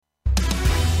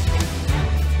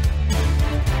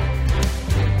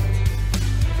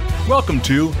Welcome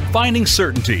to Finding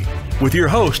Certainty with your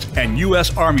host and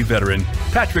U.S. Army veteran,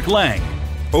 Patrick Lang.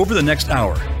 Over the next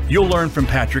hour, you'll learn from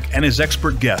Patrick and his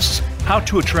expert guests how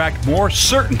to attract more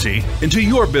certainty into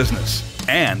your business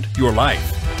and your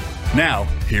life. Now,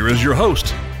 here is your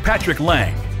host, Patrick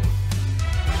Lang.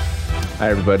 Hi,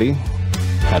 everybody.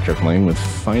 Patrick Lang with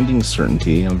Finding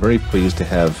Certainty. I'm very pleased to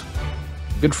have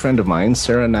a good friend of mine,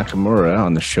 Sara Nakamura,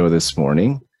 on the show this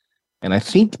morning. And I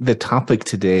think the topic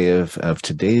today of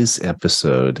today's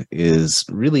episode is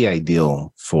really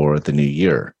ideal for the new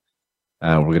year.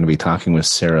 We're going to be talking with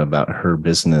Sara about her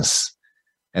business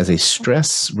as a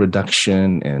stress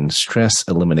reduction and stress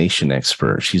elimination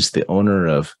expert. She's the owner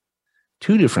of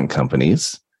two different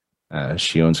companies.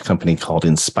 She owns a company called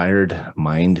Inspired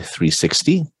Mind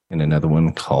 360 and another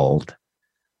one called,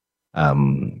 tell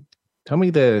me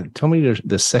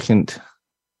the second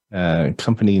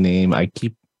company name.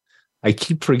 I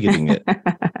keep forgetting it.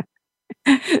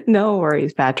 No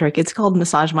worries, Patrick. It's called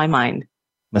Massage My Mind.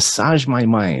 Massage My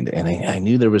Mind. And I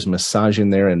knew there was massage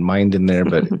in there and mind in there.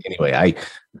 But anyway, I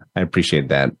appreciate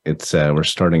that. It's we're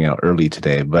starting out early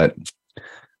today. But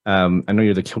I know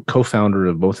you're the co-founder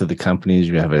of both of the companies.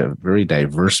 You have a very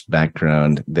diverse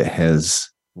background that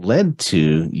has led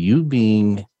to you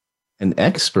being an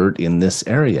expert in this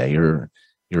area. You're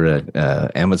an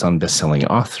Amazon bestselling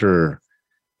author.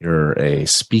 You're a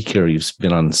speaker. You've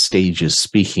been on stages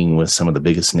speaking with some of the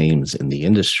biggest names in the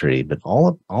industry, but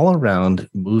all around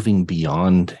moving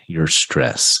beyond your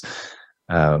stress.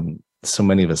 So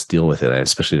many of us deal with it,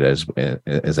 especially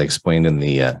as I explained in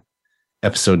the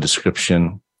episode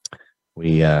description.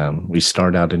 We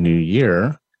start out a new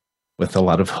year with a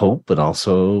lot of hope, but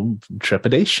also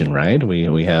trepidation. Right?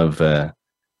 We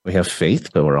have faith,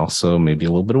 but we're also maybe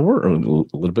a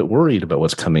little bit worried about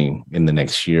what's coming in the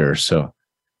next year. So.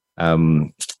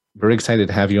 Very excited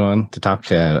to have you on to talk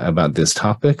about this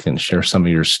topic and share some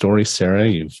of your story, Sara.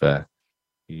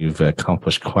 You've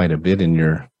accomplished quite a bit in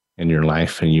your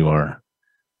life, and you are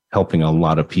helping a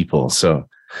lot of people. So,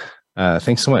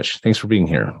 thanks so much. Thanks for being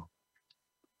here,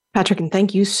 Patrick, and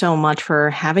thank you so much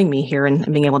for having me here and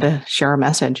being able to share our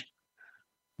message.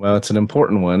 Well, it's an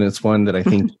important one. It's one that I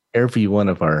think every one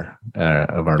of our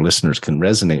listeners can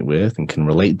resonate with and can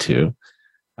relate to.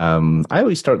 I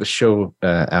always start the show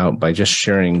out by just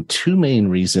sharing two main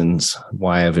reasons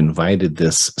why I've invited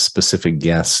this specific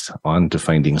guest on to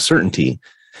Finding Certainty.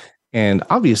 And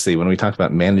obviously, when we talk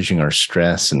about managing our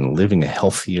stress and living a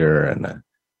healthier and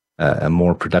a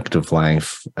more productive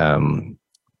life,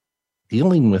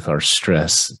 dealing with our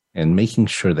stress and making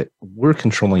sure that we're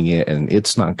controlling it and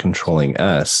it's not controlling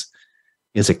us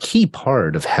is a key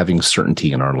part of having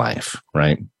certainty in our life,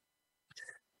 right?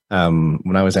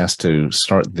 When I was asked to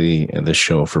start the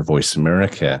show for Voice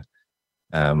America,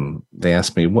 they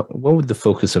asked me, what would the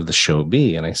focus of the show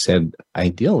be? And I said,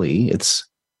 ideally, it's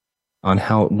on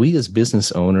how we as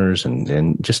business owners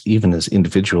and just even as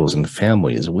individuals and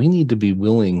families, we need to be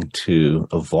willing to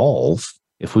evolve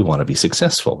if we want to be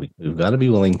successful. We've got to be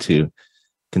willing to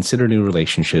consider new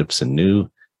relationships and new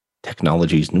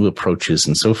technologies, new approaches,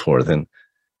 and so forth. And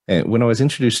when I was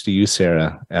introduced to you,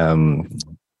 Sara,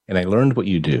 and I learned what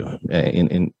you do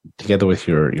in together with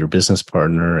your business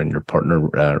partner and your partner,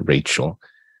 Rachel.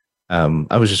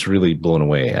 I was just really blown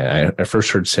away. I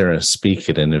first heard Sara speak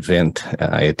at an event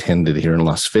I attended here in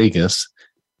Las Vegas.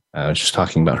 I was just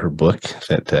talking about her book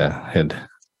that had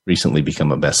recently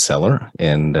become a bestseller.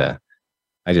 And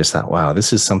I just thought, wow,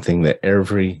 this is something that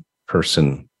every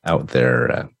person out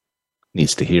there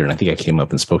needs to hear. And I think I came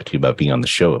up and spoke to you about being on the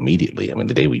show immediately. I mean,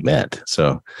 the day we met.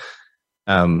 So.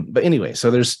 But anyway, so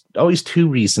there's always two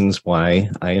reasons why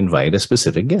I invite a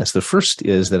specific guest. The first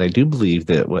is that I do believe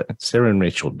that what Sara and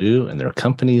Rachel do and their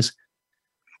companies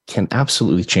can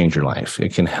absolutely change your life.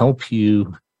 It can help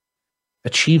you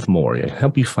achieve more, it can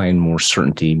help you find more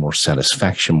certainty, more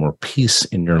satisfaction, more peace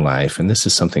in your life. And this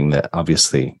is something that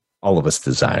obviously all of us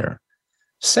desire.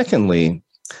 Secondly,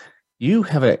 you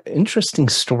have an interesting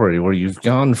story where you've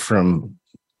gone from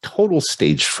total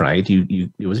stage fright. It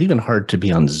was even hard to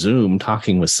be on Zoom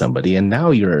talking with somebody, and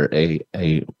now you're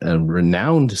a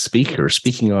renowned speaker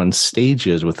speaking on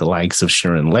stages with the likes of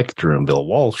Sharon Lecter and Bill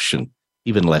Walsh and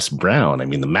even Les Brown. I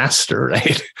mean, the master,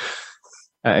 right?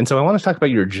 And so I want to talk about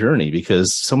your journey,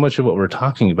 because so much of what we're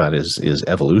talking about is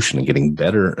evolution and getting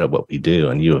better at what we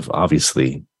do, and you have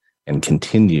obviously and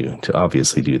continue to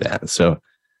obviously do that. So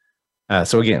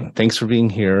again, thanks for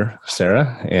being here,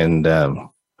 Sara, and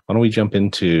why don't we jump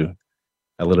into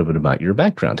a little bit about your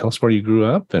background? Tell us where you grew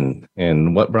up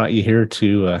and what brought you here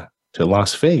to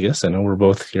Las Vegas. I know we're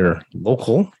both here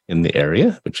local in the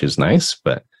area, which is nice,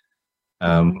 but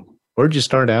where'd you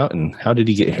start out and how did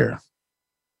you get here?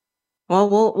 Well,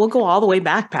 we'll go all the way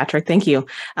back, Patrick. Thank you.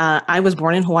 I was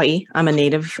born in Hawaii. I'm a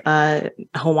native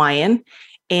Hawaiian,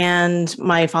 and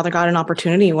my father got an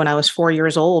opportunity when I was 4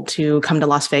 years old to come to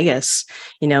Las Vegas.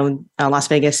 Las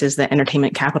Vegas is the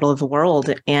entertainment capital of the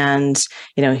world, and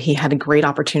he had a great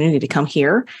opportunity to come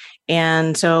here.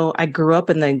 And so I grew up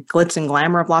in the glitz and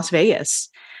glamour of Las Vegas.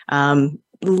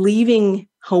 Leaving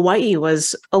Hawaii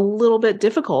was a little bit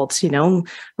difficult.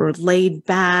 We're laid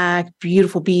back,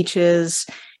 beautiful beaches.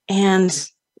 And,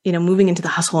 moving into the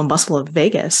hustle and bustle of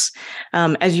Vegas,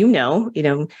 as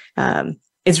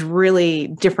it's really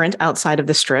different outside of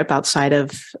the Strip, outside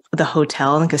of the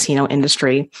hotel and casino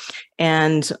industry.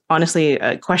 And honestly,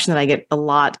 a question that I get a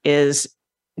lot is,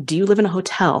 do you live in a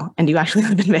hotel and do you actually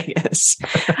live in Vegas?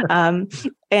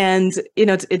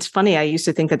 It's funny. I used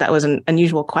to think that was an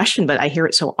unusual question, but I hear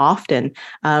it so often.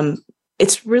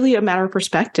 It's really a matter of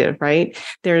perspective, right?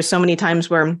 There's so many times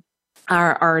where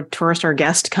our tourists, our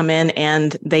guests come in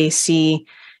and they see,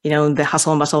 the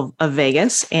hustle and bustle of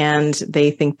Vegas, and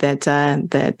they think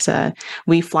that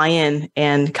we fly in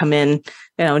and come in,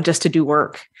 just to do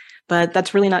work. But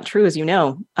that's really not true, as you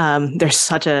know. There's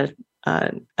such a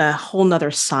whole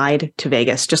nother side to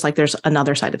Vegas, just like there's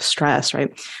another side of stress,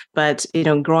 right? But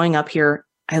growing up here,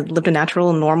 I lived a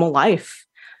natural, normal life.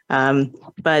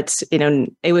 But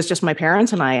it was just my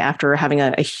parents and I, after having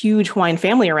a huge Hawaiian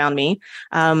family around me.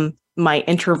 My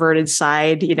introverted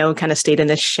side, kind of stayed in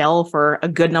this shell for a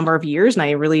good number of years. And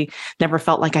I really never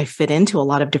felt like I fit into a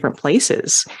lot of different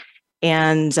places.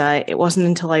 And it wasn't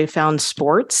until I found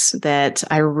sports that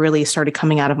I really started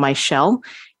coming out of my shell.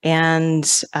 And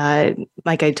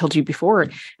like I told you before,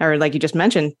 or like you just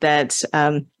mentioned, that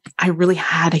I really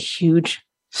had a huge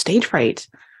stage fright.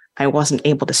 I wasn't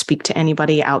able to speak to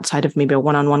anybody outside of maybe a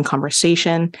one-on-one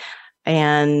conversation.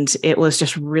 And it was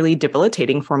just really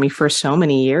debilitating for me for so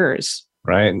many years.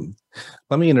 Right.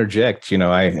 Let me interject.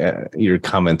 Your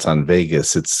comments on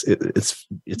Vegas.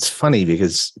 It's funny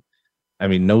because,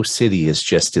 no city is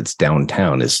just its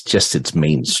downtown. It's just its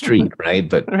main street, right?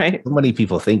 But right. So many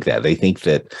people think that. They think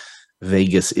that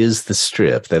Vegas is the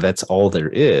Strip, that's all there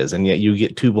is. And yet you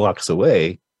get 2 blocks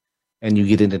away and you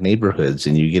get into neighborhoods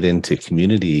and you get into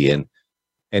community and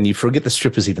you forget the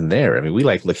Strip is even there. We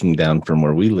like looking down from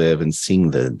where we live and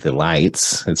seeing the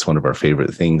lights. It's one of our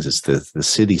favorite things. It's the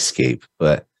cityscape,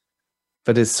 but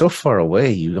it's so far away,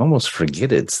 you almost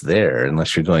forget it's there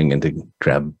unless you're going in to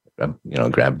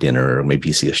grab dinner or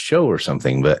maybe see a show or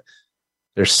something. But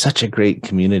there's such a great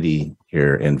community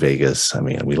here in Vegas.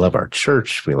 We love our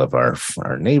church. We love our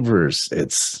neighbors.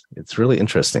 It's really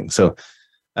interesting. So,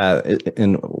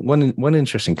 and one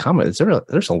interesting comment is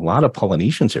there's a lot of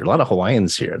Polynesians here, a lot of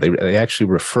Hawaiians here. They actually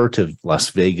refer to Las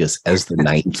Vegas as the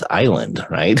ninth island,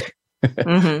 right?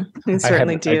 Mm-hmm.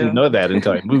 Certainly do. I didn't know that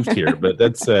until I moved here, but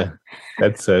that's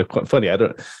quite funny.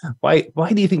 Why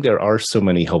do you think there are so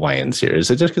many Hawaiians here? Is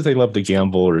it just because they love to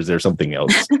gamble, or is there something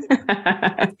else?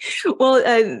 Well,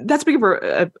 that's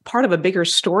part of a bigger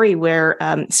story where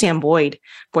Sam Boyd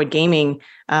Gaming,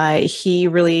 he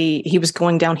was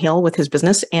going downhill with his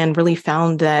business and really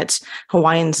found that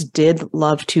Hawaiians did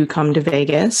love to come to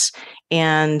Vegas.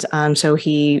 And so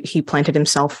he planted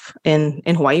himself in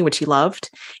Hawaii, which he loved,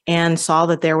 and saw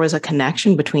that there was a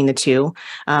connection between the two,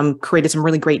 created some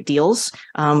really great deals,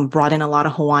 brought in a lot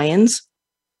of Hawaiians,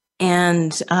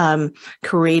 and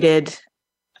created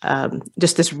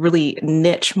just this really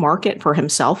niche market for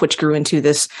himself, which grew into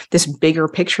this bigger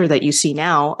picture that you see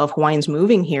now of Hawaiians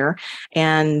moving here.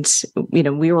 And,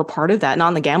 we were part of that, not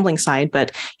on the gambling side,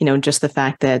 but, just the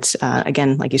fact that,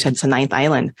 again, like you said, it's a ninth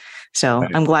island. So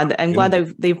right. I'm glad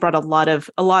that they've brought a lot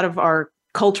of our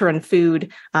culture and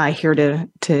food here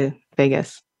to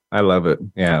Vegas. I love it.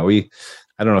 Yeah.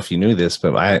 I don't know if you knew this,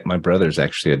 but my brother's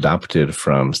actually adopted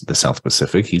from the South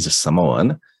Pacific. He's a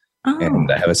Samoan. Oh.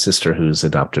 And I have a sister who's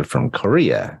adopted from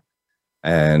Korea.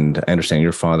 And I understand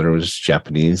your father was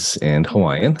Japanese and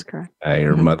Hawaiian. That's correct.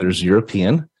 Your mother's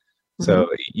European. So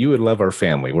you would love our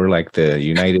family. We're like the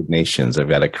United Nations. I've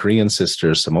got a Korean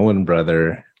sister, Samoan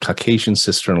brother, Caucasian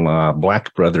sister-in-law,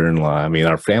 Black brother-in-law.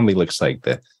 Our family looks like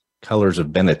the colors of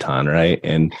Benetton, right?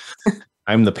 And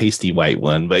I'm the pasty white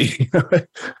one, but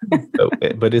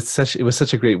but it was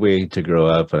such a great way to grow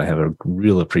up, and I have a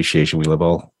real appreciation. We love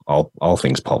all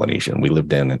things Polynesian. We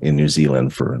lived in New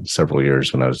Zealand for several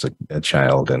years when I was a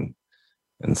child, and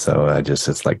so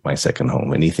it's like my second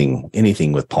home.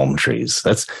 Anything with palm trees.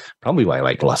 That's probably why I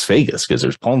like Las Vegas, because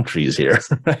there's palm trees here,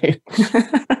 right?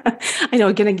 I know,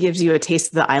 again, it gives you a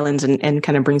taste of the islands and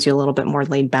kind of brings you a little bit more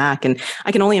laid back. And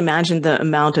I can only imagine the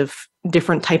amount of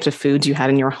different types of foods you had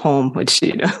in your home, which,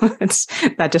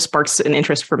 that just sparks an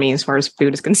interest for me as far as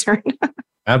food is concerned.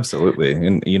 Absolutely.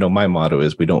 And, my motto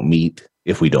is we don't meet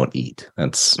if we don't eat.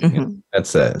 That's,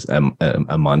 that's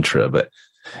a mantra. But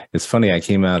it's funny. I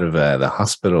came out of the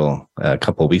hospital a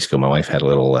couple of weeks ago. My wife had a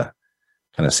little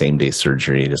kind of same day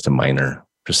surgery, just a minor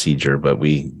procedure, but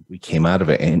we came out of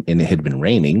it and it had been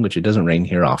raining, which it doesn't rain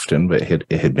here often, but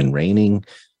it had been raining.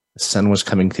 The sun was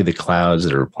coming through the clouds.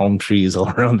 There were palm trees all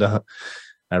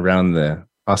around the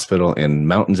hospital and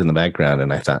mountains in the background.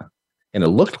 And I thought, and it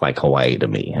looked like Hawaii to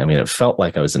me. I mean, it felt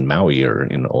like I was in Maui or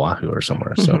in Oahu or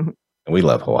somewhere. So and we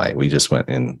love Hawaii. We just went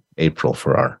in April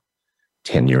for our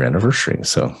 10-year anniversary.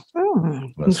 So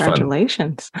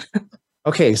congratulations.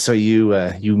 Okay, so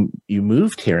you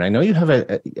moved here. I know you have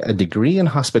a degree in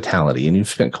hospitality, and you've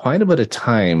spent quite a bit of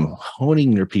time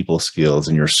honing your people skills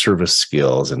and your service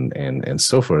skills and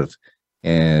so forth.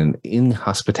 And in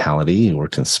hospitality, you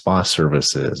worked in spa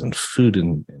services and food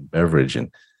and beverage.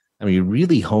 And I mean, you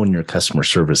really hone your customer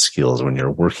service skills when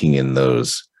you're working in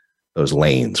those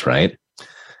lanes, right?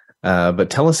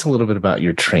 But tell us a little bit about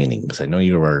your trainings. I know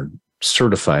you are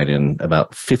certified in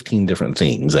about 15 different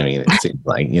things. I mean, it seems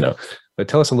like, but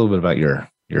tell us a little bit about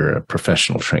your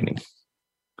professional training.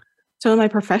 So in my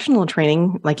professional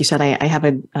training, like you said, I have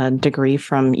a degree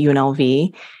from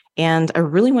UNLV. And I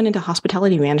really went into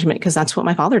hospitality management because that's what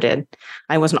my father did.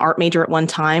 I was an art major at one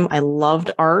time. I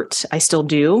loved art. I still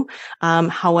do.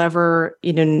 However,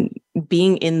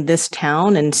 being in this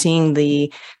town and seeing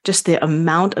the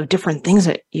amount of different things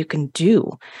that you can do,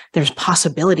 there's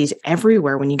possibilities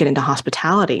everywhere when you get into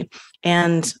hospitality.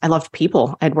 And I loved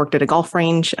people. I'd worked at a golf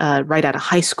range right out of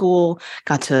high school,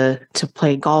 got to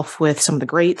play golf with some of the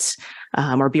greats,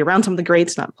 or be around some of the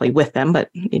greats, not play with them,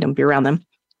 but be around them.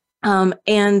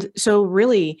 And so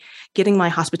really getting my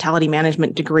hospitality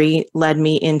management degree led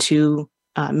me into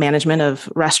management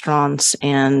of restaurants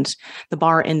and the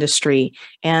bar industry.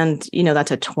 And, that's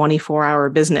a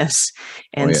 24-hour business.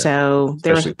 And so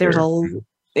there's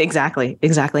exactly.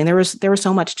 And there was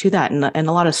so much to that and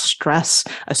a lot of stress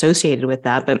associated with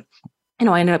that. But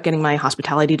I ended up getting my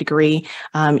hospitality degree,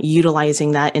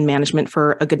 utilizing that in management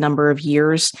for a good number of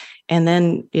years. And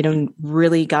then,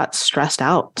 really got stressed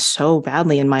out so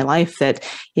badly in my life that,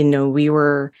 we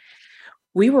were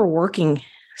working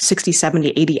 60, 70,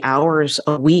 80 hours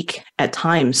a week at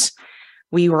times.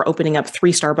 We were opening up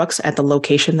 3 Starbucks at the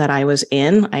location that I was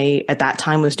in. I, at that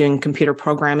time, was doing computer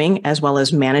programming as well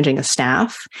as managing a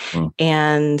staff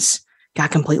and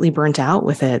got completely burnt out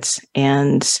with it.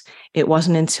 And it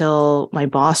wasn't until my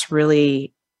boss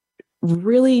really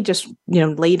just,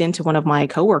 laid into one of my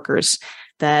coworkers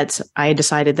that I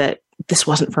decided that this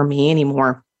wasn't for me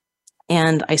anymore.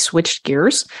 And I switched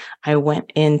gears. I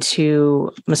went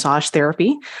into massage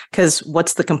therapy because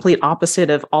what's the complete opposite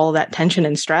of all that tension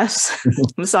and stress?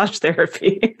 Massage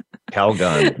therapy.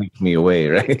 Calgon, take me away,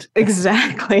 right?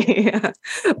 Exactly.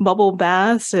 Bubble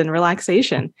baths and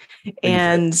relaxation.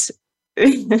 And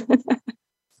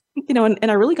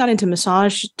and I really got into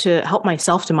massage to help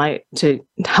myself to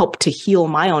help to heal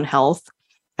my own health.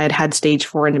 I had stage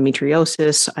 4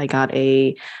 endometriosis. I got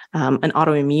an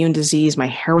autoimmune disease. My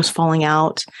hair was falling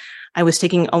out. I was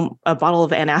taking a bottle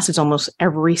of antacids almost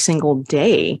every single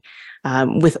day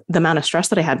with the amount of stress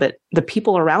that I had. But the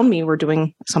people around me were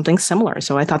doing something similar.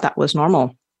 So I thought that was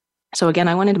normal. So again,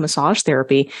 I went into massage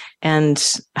therapy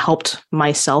and helped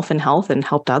myself in health and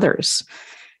helped others.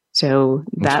 So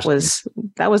that was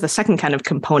the second kind of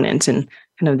component and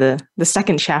kind of the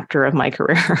second chapter of my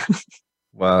career.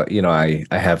 Well, I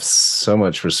have so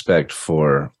much respect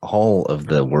for all of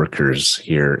the workers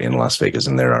here in Las Vegas,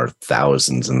 and there are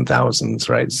thousands and thousands,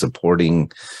 right, supporting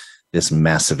this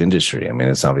massive industry. I mean,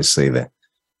 it's obviously the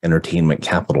entertainment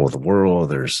capital of the world.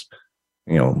 There's,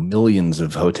 millions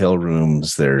of hotel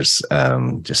rooms. There's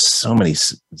just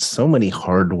so many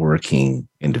hardworking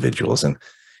individuals. And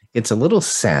it's a little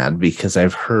sad because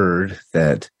I've heard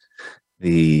that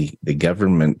the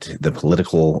government, the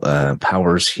political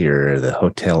powers here, the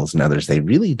hotels and others, they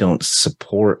really don't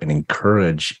support and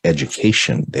encourage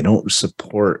education. They don't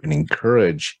support and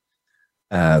encourage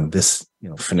this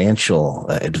financial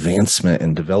advancement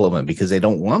and development because they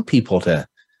don't want people to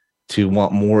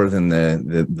want more than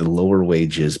the lower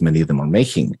wages many of them are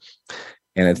making.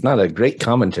 And it's not a great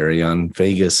commentary on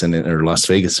Vegas or Las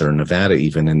Vegas or Nevada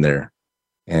even in there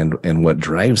and what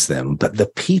drives them. But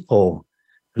the people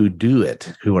who do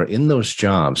it, who are in those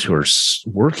jobs, who are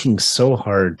working so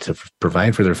hard to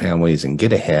provide for their families and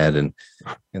get ahead and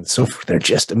so forth, they're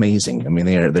just amazing. I mean,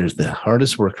 they're the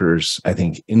hardest workers, I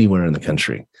think, anywhere in the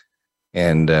country.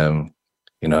 And,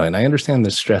 and I understand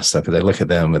the stress stuff because I look at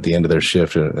them at the end of their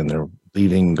shift and they're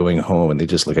leaving, going home, and they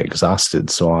just look exhausted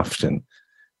so often.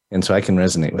 And so I can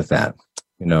resonate with that,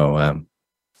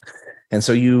 And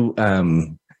so you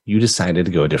decided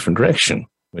to go a different direction,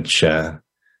 which,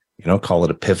 call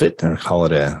it a pivot or call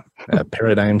it a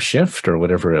paradigm shift or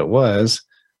whatever it was.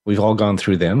 We've all gone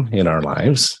through them in our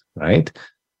lives, right?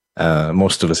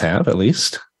 Most of us have, at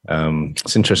least.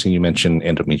 It's interesting you mentioned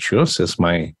endometriosis.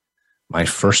 My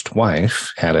first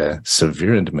wife had a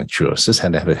severe endometriosis,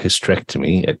 had to have a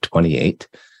hysterectomy at 28.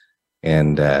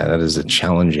 And that is it's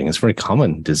a very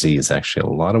common disease, actually. A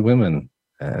lot of women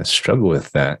struggle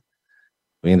with that.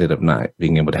 We ended up not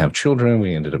being able to have children.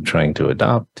 We ended up trying to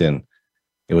adopt, and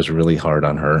it was really hard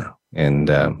on her.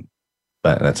 And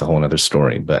but that's a whole other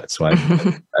story. But so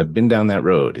I've been down that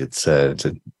road. It's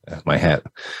my hat,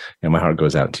 my heart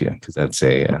goes out to you, because that's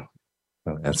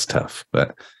tough.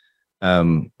 But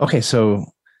okay, so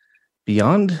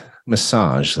beyond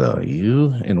massage, though,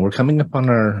 and we're coming up on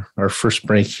our first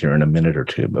break here in a minute or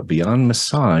two. But beyond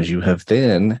massage, you have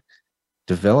then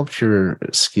developed your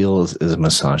skills as a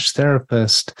massage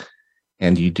therapist,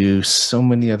 and you do so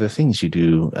many other things. You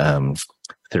do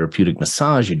therapeutic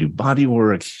massage, you do body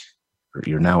work.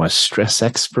 You're now a stress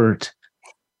expert,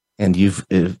 and you've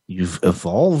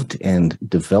evolved and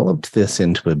developed this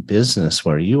into a business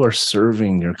where you are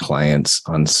serving your clients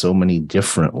on so many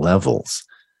different levels.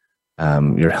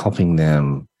 You're helping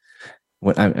them.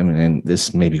 And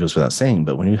this maybe goes without saying,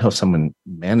 but when you help someone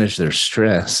manage their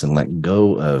stress and let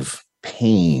go of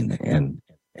pain and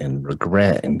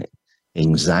regret and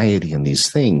anxiety and these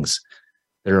things,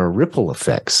 there are ripple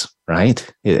effects,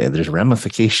 right? There's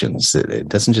ramifications. It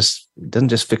doesn't just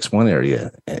fix one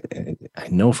area. I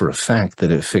know for a fact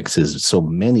that it fixes so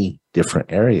many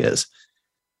different areas.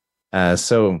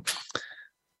 So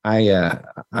I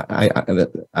got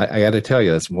to tell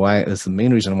you, that's the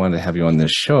main reason I wanted to have you on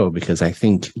this show, because I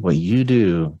think what you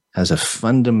do has a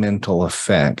fundamental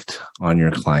effect on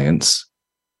your clients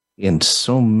in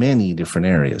so many different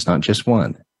areas, not just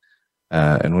one.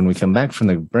 And when we come back from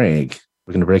the break,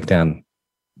 we're going to break down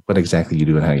what exactly you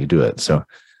do and how you do it. So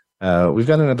we've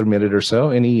got another minute or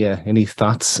so. Any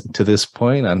thoughts to this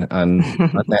point on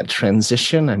that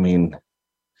transition? I mean,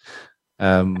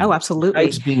 oh, absolutely.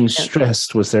 Besides being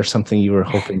stressed, was there something you were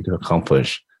hoping to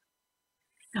accomplish?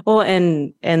 Well,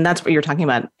 and that's what you're talking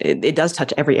about. It does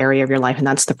touch every area of your life. And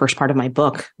that's the first part of my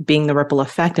book, being the ripple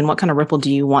effect. And what kind of ripple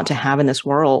do you want to have in this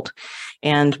world?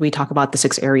 And we talk about the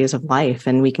 6 areas of life,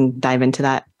 and we can dive into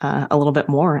that a little bit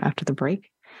more after the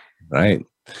break. Right.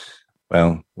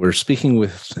 Well, we're speaking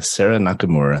with Sara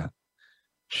Nakamura.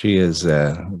 She is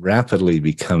rapidly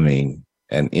becoming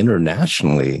an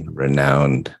internationally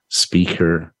renowned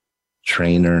speaker,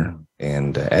 trainer,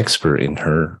 and expert in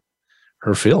her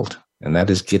field. And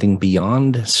that is getting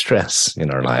beyond stress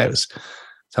in our lives.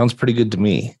 Sounds pretty good to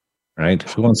me, right?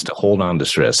 Who wants to hold on to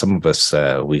stress? Some of us,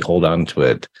 we hold on to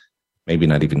it, maybe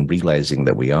not even realizing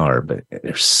that we are, but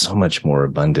there's so much more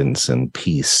abundance and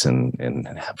peace and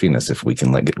happiness if we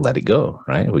can let it go,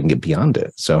 right? We can get beyond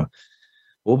it. So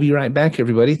we'll be right back,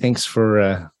 everybody. Thanks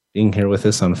for being here with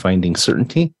us on Finding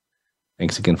Certainty.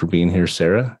 Thanks again for being here,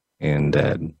 Sara, and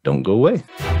don't go away.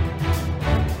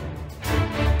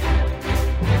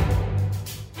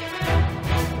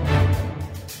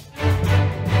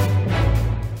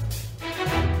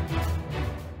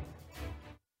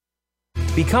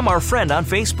 Become our friend on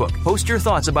Facebook. Post your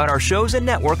thoughts about our shows and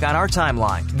network on our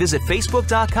timeline. Visit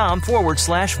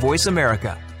facebook.com/Voice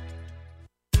America.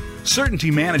 Certainty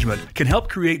Management can help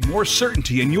create more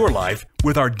certainty in your life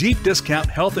with our deep discount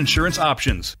health insurance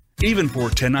options, even for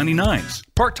 1099s,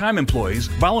 part-time employees,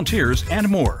 volunteers, and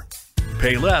more.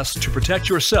 Pay less to protect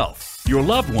yourself, your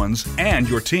loved ones, and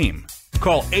your team.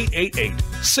 Call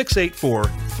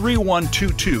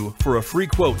 888-684-3122 for a free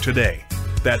quote today.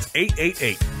 That's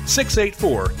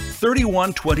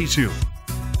 888-684-3122.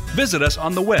 Visit us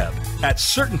on the web at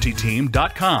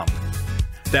CertaintyTeam.com.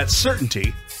 That's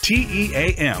Certainty,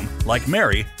 TEAM, like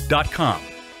Mary.com.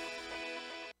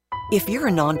 If you're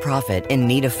a nonprofit in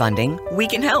need of funding, we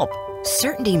can help.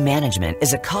 Certainty Management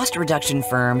is a cost reduction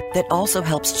firm that also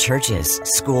helps churches,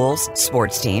 schools,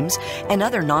 sports teams, and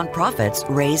other nonprofits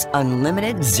raise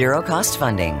unlimited zero-cost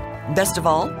funding. Best of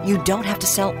all, you don't have to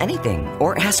sell anything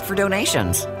or ask for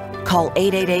donations. Call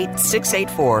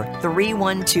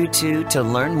 888-684-3122 to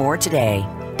learn more today.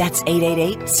 That's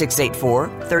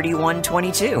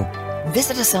 888-684-3122.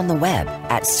 Visit us on the web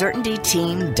at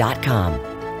CertaintyTeam.com.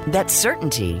 That's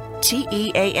Certainty,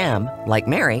 TEAM, like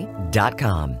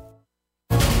Mary.com.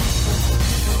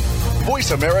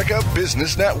 Voice America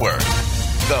Business Network,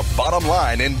 the bottom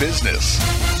line in business.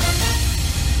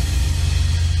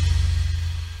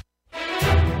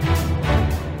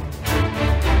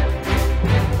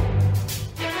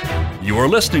 You are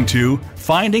listening to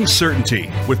Finding Certainty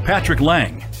with Patrick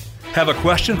Lang. Have a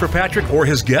question for Patrick or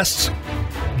his guests?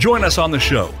 Join us on the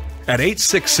show at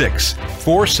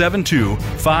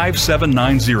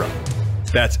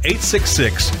 866-472-5790. That's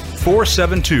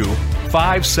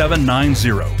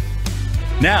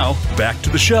 866-472-5790. Now, back to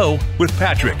the show with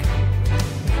Patrick.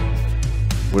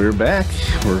 We're back.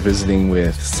 We're visiting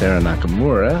with Sara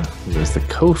Nakamura, who is the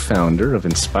co-founder of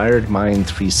Inspired Mind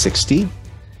 360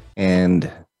 and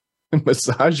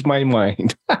Massage My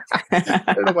Mind.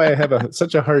 I don't know why I have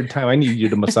such a hard time. I need you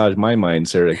to massage my mind,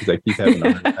 Sara, because I keep having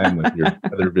a hard time with your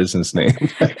other business name.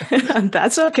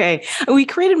 That's okay. We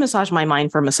created Massage My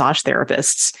Mind for massage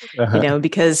therapists,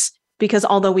 because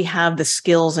although we have the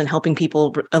skills in helping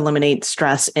people eliminate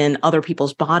stress in other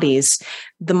people's bodies,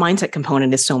 the mindset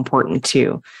component is so important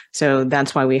too. So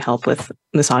that's why we help with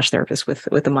massage therapists with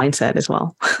the mindset as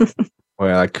well.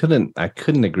 Well, I couldn't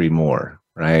agree more,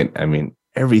 right? I mean,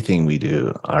 everything we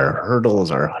do, our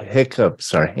hurdles, our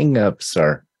hiccups, our hangups,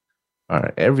 our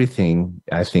everything,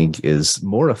 I think, is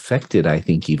more affected, I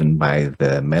think, even by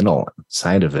the mental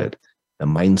side of it, the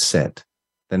mindset,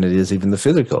 than it is even the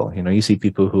physical. You see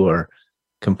people who are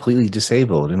completely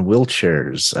disabled in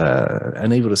wheelchairs,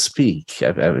 unable to speak.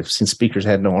 I've seen speakers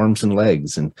had no arms and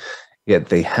legs, and yet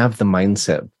they have the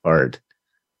mindset part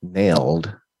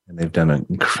nailed, and they've done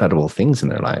incredible things in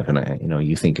their life. And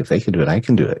you think, if they can do it, I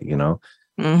can do it.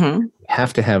 Mm-hmm. We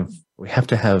have to have.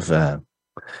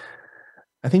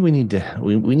 I think we need to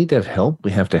have help.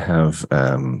 We have to have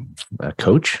a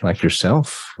coach like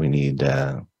yourself. We need.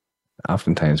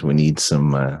 Oftentimes we need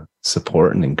some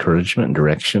support and encouragement and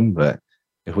direction, but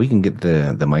if we can get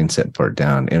the mindset part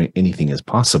down, anything is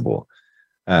possible.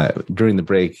 During the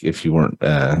break, if you're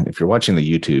watching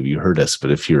the YouTube, you heard us,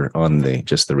 but if you're on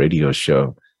just the radio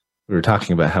show, we were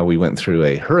talking about how we went through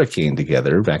a hurricane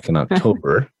together back in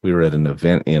October. We were at an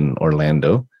event in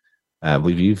Orlando. I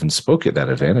believe you even spoke at that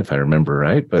event, if I remember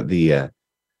right, but it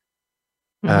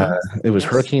was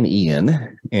Hurricane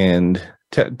Ian, and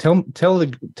Tell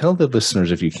the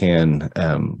listeners, if you can,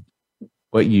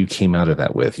 what you came out of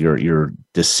that with, your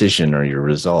decision or your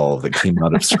resolve that came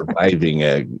out of surviving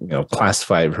a class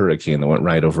 5 hurricane that went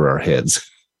right over our heads.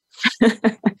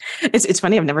 It's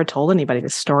funny. I've never told anybody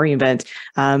this story, but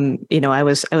I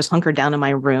was hunkered down in my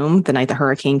room the night the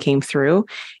hurricane came through,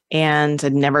 and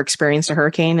I'd never experienced a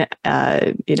hurricane.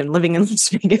 Living in Las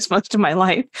Vegas most of my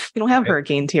life, we don't have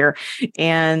hurricanes here,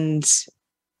 and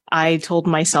I told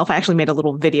myself, I actually made a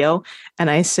little video, and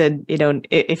I said,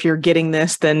 if you're getting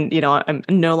this, then, I'm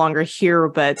no longer here.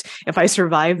 But if I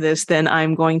survive this, then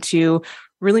I'm going to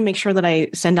really make sure that I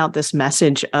send out this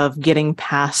message of getting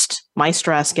past my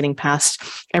stress, getting past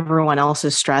everyone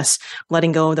else's stress,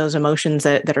 letting go of those emotions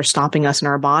that are stopping us in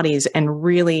our bodies, and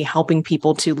really helping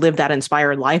people to live that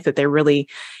inspired life that they really,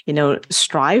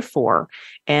 strive for.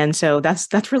 And so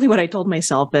that's really what I told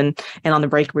myself. And on the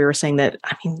break, we were saying that,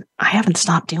 I haven't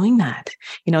stopped doing that.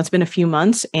 It's been a few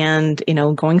months, and,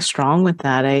 going strong with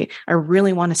that. I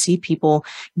really want to see people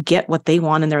get what they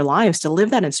want in their lives, to live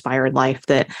that inspired life,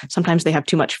 that sometimes they have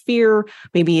too much fear.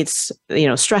 Maybe it's,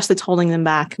 stress that's holding them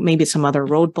back. Maybe it's some other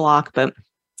roadblock, but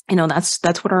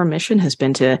that's what our mission has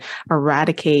been, to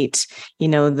eradicate,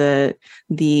 the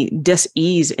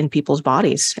dis-ease in people's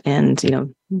bodies, and,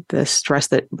 the stress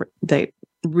that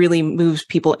really moves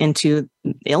people into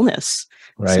illness.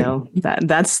 Right. So that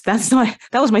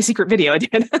was my secret video I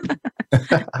did.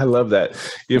 I love that.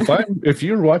 If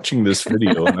you're watching this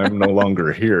video and I'm no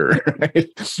longer here, right?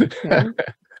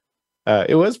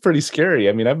 It was pretty scary.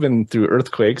 I've been through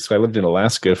earthquakes. So I lived in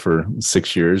Alaska for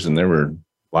 6 years, and there were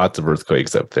lots of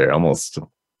earthquakes up there. Almost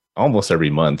every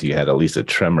month you had at least a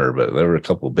tremor, but there were a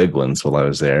couple of big ones while I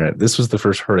was there. This was the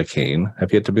first hurricane.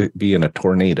 I've yet to be in a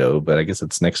tornado, but I guess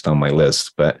it's next on my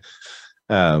list. But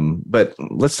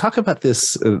let's talk about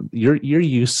this, your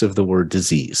use of the word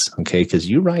disease, okay? Because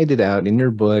you write it out in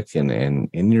your book, and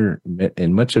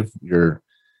in much of your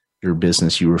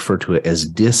business, you refer to it as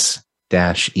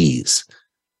dis-ease.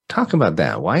 Talk about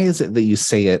that. Why is it that you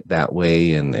say it that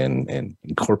way and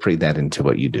incorporate that into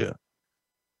what you do?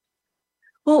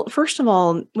 Well, first of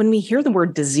all, when we hear the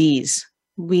word disease,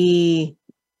 we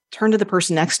turn to the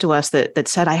person next to us that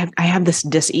said, I have this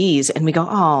dis-ease, and we go,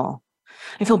 oh,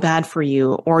 I feel bad for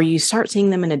you. Or you start seeing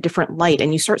them in a different light,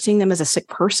 and you start seeing them as a sick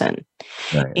person.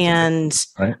 Right. And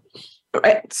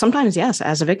sometimes, yes,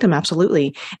 as a victim,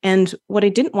 absolutely. And what I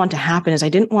didn't want to happen is I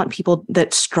didn't want people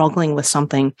that's struggling with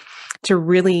something to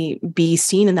really be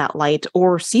seen in that light,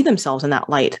 or see themselves in that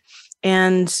light.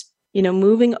 And,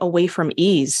 moving away from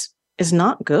ease is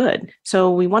not good. So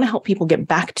we want to help people get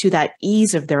back to that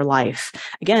ease of their life.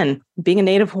 Again, being a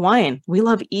native Hawaiian, we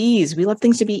love ease. We love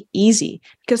things to be easy,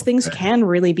 because things can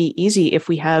really be easy if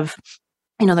we have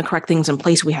the correct things in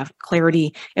place. We have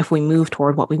clarity if we move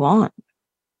toward what we want.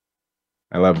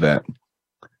 I love that.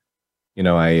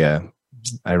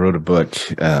 I wrote a book,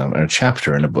 or a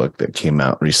chapter in a book that came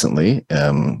out recently.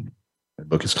 The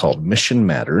book is called Mission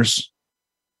Matters.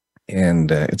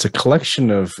 And it's a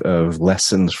collection of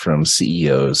lessons from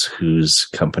CEOs whose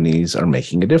companies are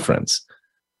making a difference.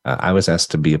 I was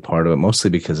asked to be a part of it mostly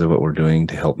because of what we're doing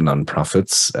to help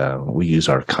nonprofits. We use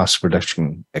our cost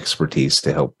reduction expertise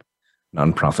to help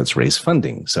nonprofits raise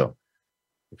funding. So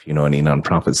if you know any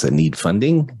nonprofits that need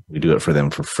funding, we do it for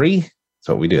them for free. That's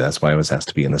what we do. That's why I was asked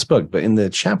to be in this book. But in the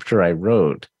chapter I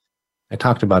wrote, I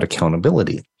talked about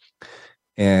accountability.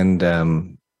 And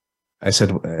I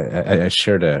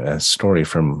shared a story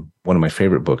from one of my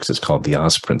favorite books. It's called The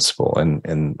Oz Principle.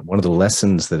 And one of the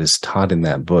lessons that is taught in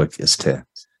that book is to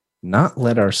not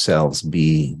let ourselves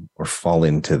be or fall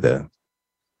into the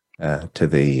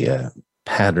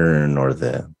pattern or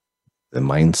the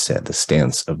mindset, the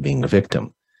stance of being a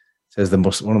victim. It says one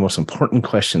of the most important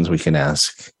questions we can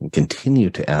ask and continue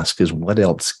to ask is, what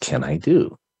else can I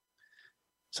do?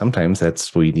 Sometimes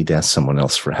that's we need to ask someone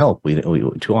else for help. We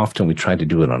too often we try to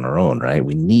do it on our own, right?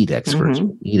 We need experts. Mm-hmm.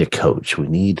 We need a coach. We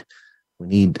need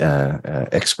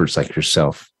experts like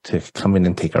yourself to come in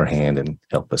and take our hand and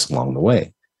help us along the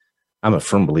way. I'm a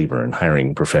firm believer in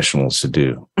hiring professionals to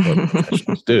do what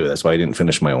professionals do. That's why I didn't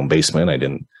finish my own basement. I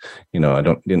didn't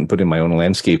put in my own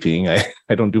landscaping. I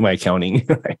don't do my accounting.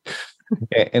 Right?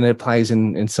 And it applies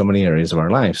in so many areas of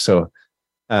our life. So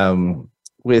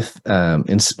with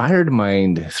Inspired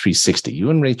Mind 360, you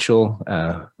and Rachel,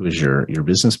 who is your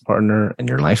business partner and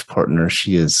your life partner,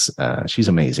 she's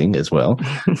amazing as well.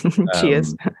 She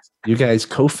is. You guys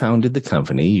co-founded the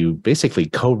company. You basically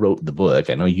co-wrote the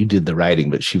book. I know you did the writing,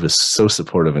 but she was so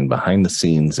supportive and behind the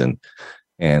scenes, and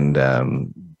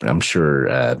I'm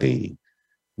sure the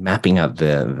mapping out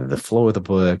the flow of the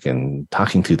book and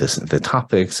talking through the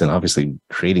topics and obviously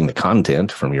creating the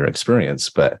content from your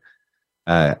experience. But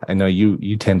I know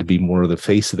you tend to be more of the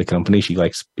face of the company. She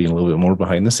likes being a little bit more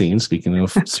behind the scenes, speaking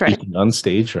right. On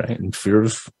stage, right? And fear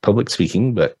of public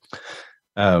speaking. But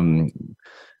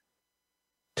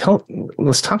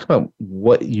let's talk about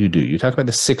what you do. You talk about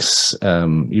the six,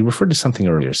 you referred to something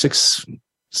earlier, 6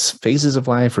 phases of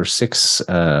life or six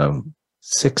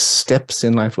steps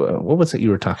in life. What was it you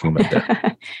were talking about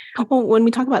there? Well, when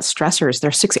we talk about stressors, there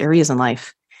are 6 areas in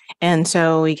life. And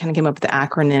so we kind of came up with the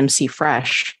acronym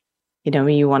C-FRESH.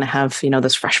 You want to have,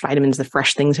 those fresh vitamins, the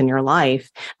fresh things in your life.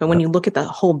 But when you look at the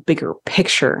whole bigger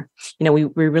picture, we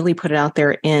really put it out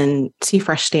there in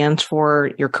C-FRESH stands for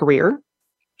your career.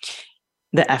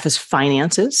 The F is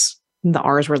finances. The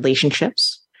R is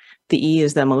relationships. The E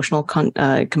is the emotional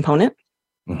component.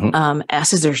 Mm-hmm.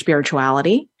 S is their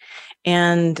spirituality.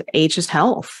 And H is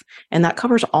health. And that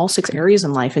covers all 6 areas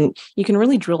in life. And you can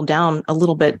really drill down a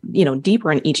little bit,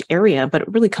 deeper in each area, but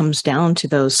it really comes down to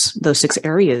those 6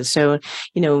 areas. So,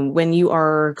 when you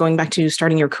are going back to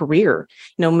starting your career,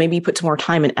 maybe you put some more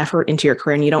time and effort into your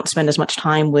career and you don't spend as much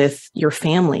time with your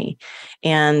family.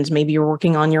 And maybe you're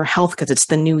working on your health because it's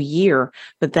the new year,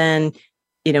 but then,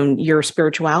 your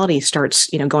spirituality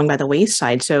starts, going by the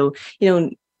wayside. So,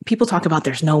 people talk about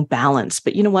there's no balance,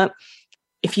 but you know what?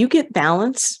 If you get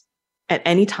balance at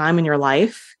any time in your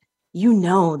life,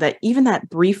 that even that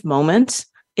brief moment,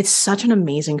 it's such an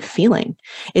amazing feeling.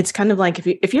 It's kind of like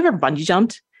if you ever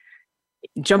bungee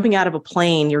jumping out of a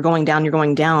plane, you're going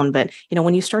down. But,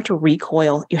 when you start to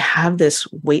recoil, you have this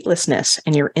weightlessness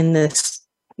and you're in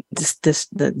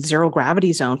the zero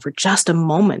gravity zone for just a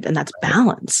moment. And that's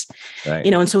balance, right.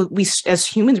 And so we, as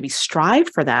humans, we strive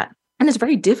for that. And it's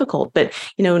very difficult, but,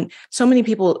 so many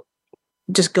people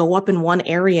just go up in one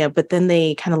area, but then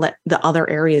they kind of let the other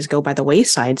areas go by the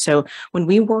wayside. So when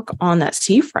we work on that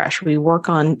C-FRESH, we work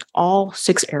on all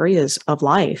 6 areas of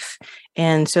life.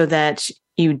 And so that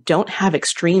you don't have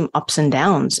extreme ups and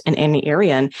downs in any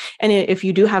area. And if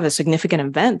you do have a significant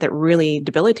event that really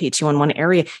debilitates you in one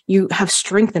area, you have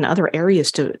strength in other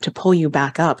areas to pull you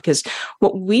back up. Because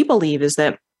what we believe is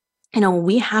that,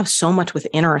 we have so much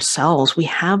within ourselves. We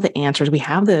have the answers, we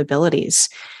have the abilities.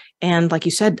 And like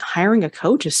you said, hiring a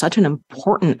coach is such an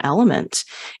important element.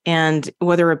 And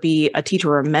whether it be a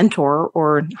teacher or a mentor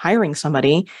or hiring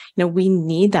somebody, we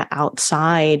need that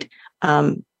outside,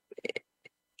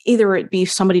 either it be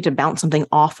somebody to bounce something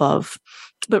off of,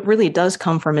 but really it does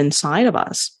come from inside of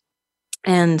us.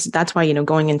 And that's why,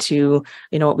 going into,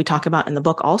 what we talk about in the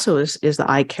book also is the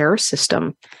I care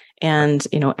system. And,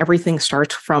 everything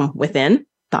starts from within.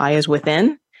 The I is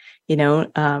within,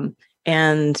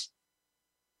 and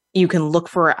you can look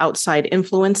for outside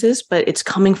influences, but it's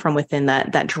coming from within,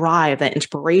 that drive, that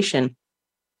inspiration.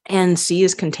 And C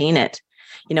is contain it.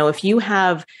 If you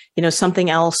have, something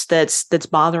else that's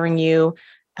bothering you,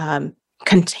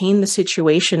 contain the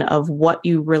situation of what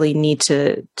you really need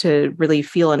to really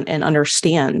feel and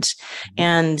understand.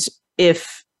 And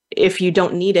if you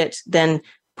don't need it, then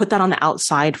put that on the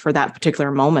outside for that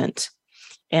particular moment.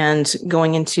 And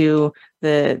going into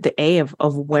the A of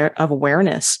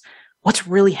awareness, what's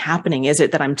really happening? Is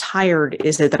it that I'm tired?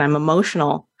 Is it that I'm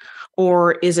emotional?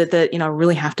 Or is it that, I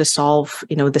really have to solve,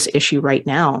 this issue right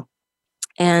now?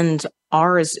 And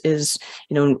R is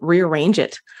rearrange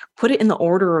it, put it in the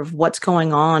order of what's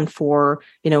going on for,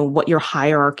 what your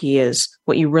hierarchy is,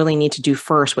 what you really need to do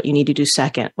first, what you need to do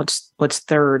second, what's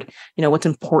third, what's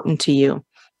important to you.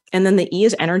 And then the E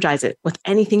is energize it. With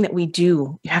anything that we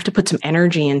do, you have to put some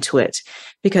energy into it,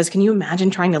 because can you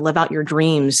imagine trying to live out your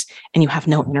dreams and you have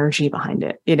no energy behind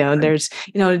it? There's,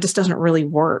 it just doesn't really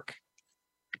work.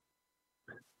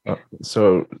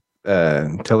 So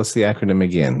tell us the acronym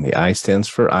again. The I stands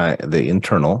for the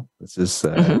internal. This is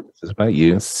about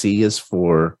you. C is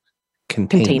for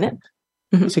contain it.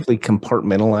 Basically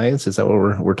compartmentalize. Is that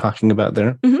what we're talking about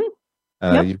there?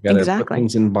 You've got to put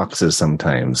things in boxes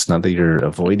sometimes. Not that you're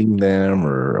avoiding them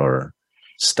or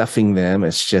stuffing them.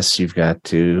 It's just you've got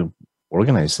to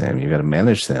organize them. You've got to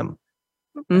manage them.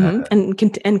 And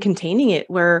containing it,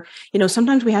 where,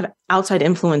 sometimes we have outside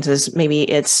influences. Maybe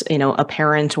it's, a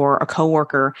parent or a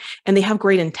coworker, and they have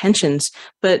great intentions,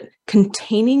 but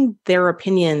containing their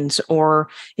opinions or,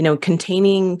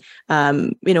 containing,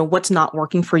 what's not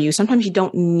working for you. Sometimes you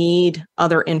don't need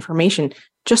other information,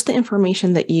 just the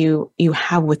information that you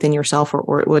have within yourself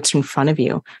or what's in front of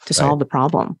you to solve the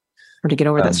problem or to get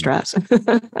over that stress.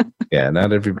 Yeah.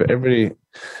 Not everybody.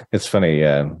 It's funny.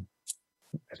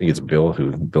 I think it's Bill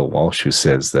Walsh who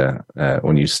says that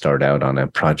when you start out on a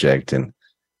project, and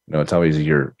it's always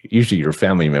usually your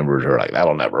family members are like,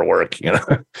 that'll never work,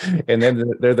 and then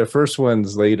they're the first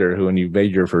ones later who, when you've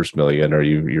made your first million or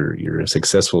you're a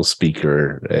successful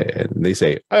speaker, and they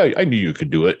say, I knew you could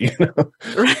do it,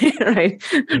 Right.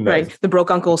 Right. The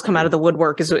broke uncles come out of the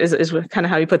woodwork is kind of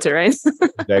how he puts it, right?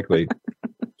 Exactly.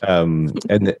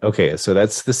 Okay, so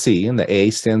that's the C, and the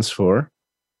A stands for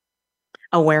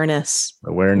awareness.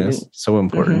 So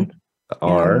important. The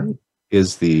R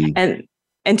is the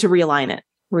and to realign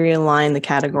the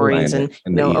categories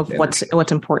and of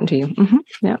what's important to you.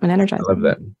 And energize. I love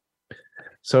that.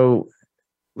 So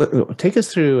take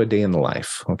us through a day in the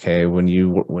life. Okay, when you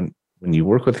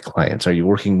work with clients, are you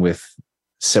working with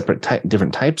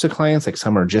different types of clients? Like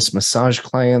some are just massage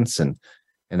clients and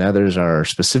others are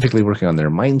specifically working on their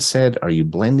mindset. Are you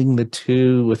blending the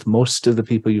two with most of the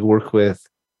people you work with?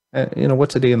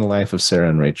 What's a day in the life of Sara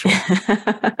and Rachel?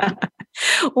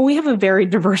 Well, we have a very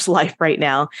diverse life right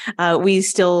now. We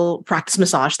still practice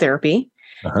massage therapy.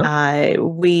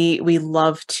 We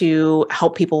love to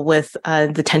help people with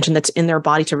the tension that's in their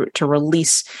body to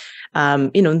release,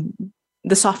 the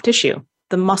soft tissue,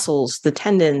 the muscles, the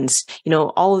tendons,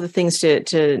 all of the things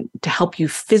to help you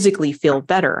physically feel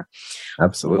better.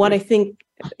 Absolutely.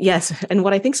 Yes. And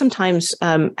what I think sometimes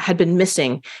had been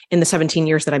missing in the 17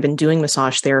 years that I've been doing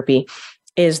massage therapy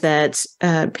is that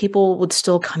people would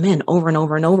still come in over and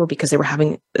over and over because they were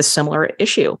having a similar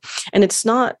issue. And it's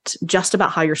not just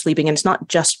about how you're sleeping, and it's not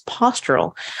just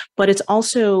postural, but it's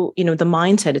also, the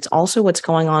mindset. It's also what's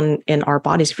going on in our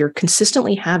bodies. If you're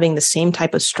consistently having the same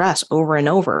type of stress over and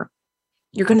over,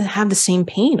 you're going to have the same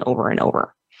pain over and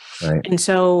over. Right. And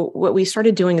so what we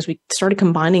started doing is we started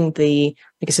combining like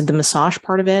I said, the massage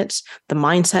part of it, the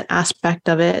mindset aspect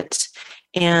of it,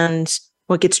 and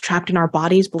what gets trapped in our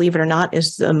bodies, believe it or not,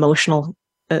 is the emotional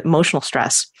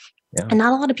stress. Yeah. And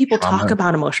not a lot of people talk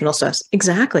about emotional stress.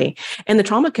 Exactly. And the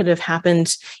trauma could have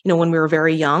happened, when we were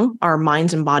very young. Our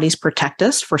minds and bodies protect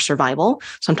us for survival.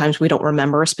 Sometimes we don't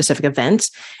remember a specific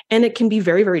event, and it can be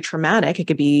very, very traumatic. It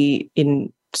could be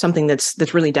in something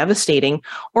that's really devastating,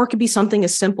 or it could be something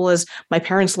as simple as my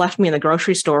parents left me in the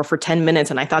grocery store for 10 minutes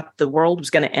and I thought the world was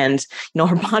going to end.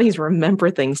 Our bodies remember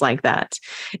things like that.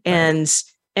 And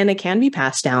it can be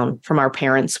passed down from our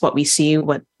parents, what we see,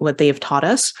 what they have taught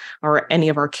us, or any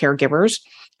of our caregivers.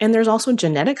 And there's also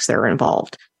genetics that are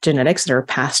involved, genetics that are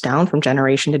passed down from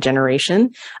generation to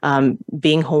generation.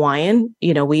 Being Hawaiian,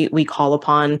 we call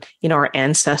upon, our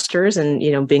ancestors,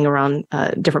 and, being around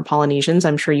different Polynesians,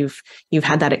 I'm sure you've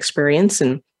had that experience.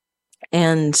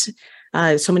 And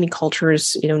so many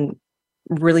cultures,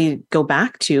 really go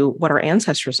back to what our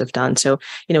ancestors have done. So,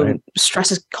 right. Stress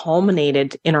has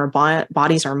culminated in our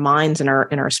bodies, our minds, and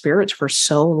our spirits for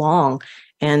so long.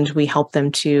 And we help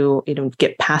them to,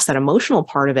 get past that emotional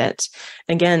part of it.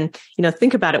 Again,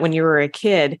 think about it when you were a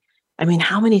kid. I mean,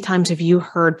 how many times have you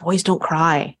heard boys don't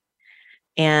cry?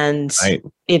 And, Right.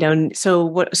 so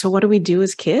what do we do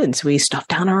as kids? We stuff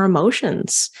down our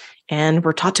emotions, and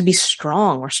we're taught to be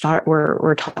strong. We're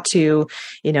taught to,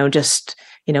 just,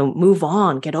 move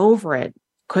on, get over it,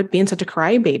 quit being such a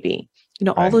crybaby.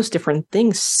 All Right. those different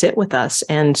things sit with us,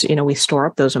 and, we store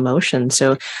up those emotions.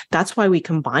 So that's why we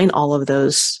combine all of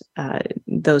those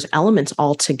elements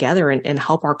all together and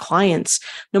help our clients,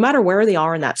 no matter where they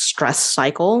are in that stress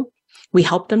cycle. We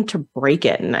help them to break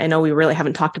it. And I know we really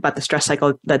haven't talked about the stress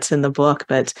cycle that's in the book,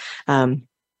 but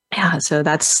so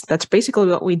that's basically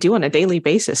what we do on a daily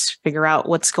basis. Figure out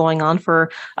what's going on for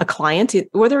a client,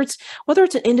 whether it's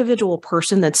an individual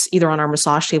person that's either on our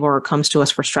massage table or comes to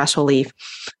us for stress relief.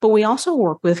 But we also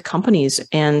work with companies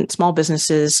and small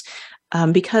businesses,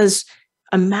 because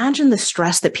imagine the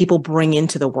stress that people bring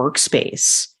into the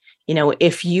workspace.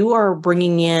 If you are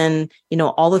bringing in,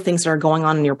 all the things that are going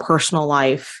on in your personal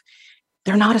life,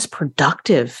 they're not as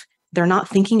productive. They're not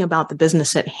thinking about the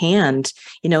business at hand.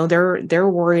 They're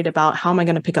worried about, how am I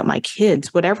going to pick up my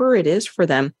kids? Whatever it is for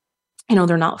them,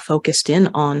 they're not focused in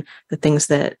on the things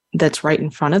that's right in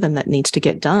front of them that needs to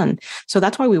get done. So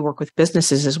that's why we work with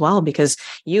businesses as well, because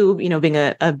being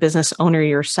a business owner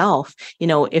yourself,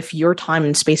 if your time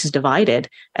and space is divided,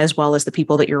 as well as the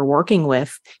people that you're working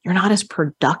with, you're not as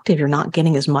productive. You're not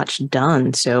getting as much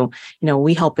done. So,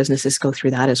 we help businesses go through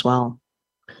that as well.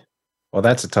 Well,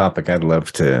 that's a topic I'd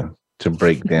love to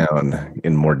break down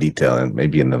in more detail, and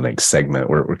maybe in the next segment.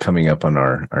 We're coming up on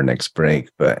our next break,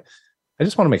 but I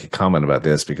just want to make a comment about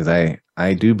this, because I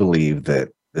do believe that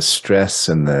the stress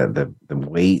and the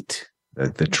weight,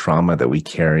 the trauma that we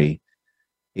carry,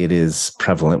 it is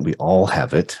prevalent. We all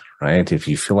have it, right? If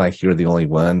you feel like you're the only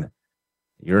one,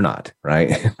 you're not,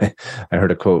 right? I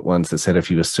heard a quote once that said, if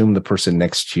you assume the person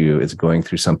next to you is going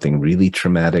through something really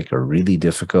traumatic or really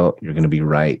difficult, you're going to be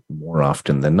right more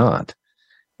often than not.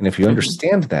 And if you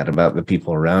understand that about the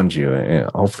people around you,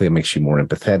 hopefully it makes you more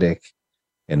empathetic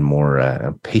and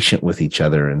more patient with each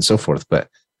other and so forth. But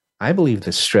I believe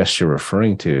the stress you're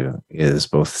referring to is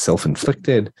both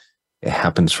self-inflicted. It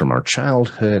happens from our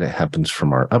childhood. It happens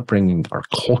from our upbringing, our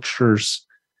cultures,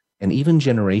 and even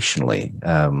generationally.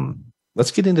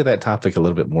 Let's get into that topic a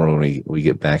little bit more when we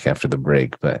get back after the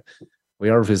break. But we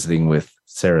are visiting with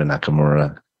Sara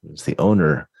Nakamura, who's the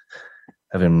owner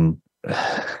of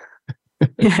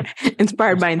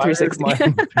Inspired Mind 360.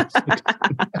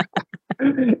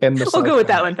 And we'll go with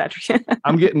that one, Patrick.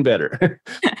 I'm getting better.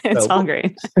 It's all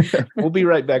great. We'll be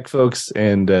right back, folks.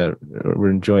 And we're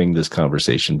enjoying this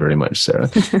conversation very much, Sara.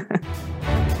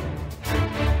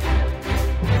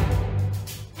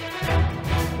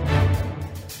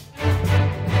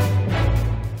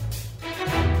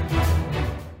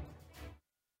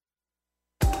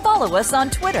 Follow us on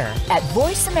Twitter at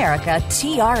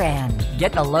VoiceAmericaTRN.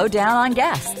 Get the lowdown on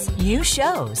guests, new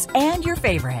shows, and your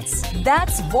favorites.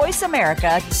 That's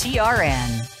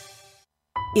VoiceAmericaTRN.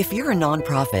 If you're a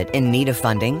nonprofit in need of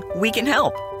funding, we can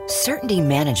help. Certainty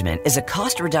Management is a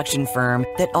cost reduction firm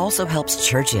that also helps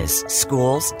churches,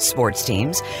 schools, sports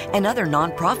teams, and other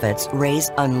nonprofits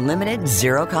raise unlimited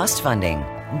zero-cost funding.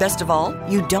 Best of all,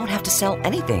 you don't have to sell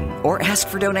anything or ask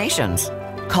for donations.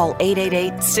 Call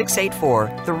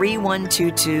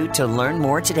 888-684-3122 to learn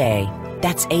more today.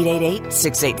 That's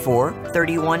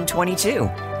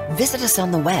 888-684-3122. Visit us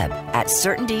on the web at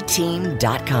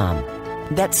CertaintyTeam.com.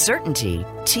 That's Certainty,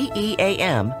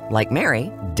 T-E-A-M, like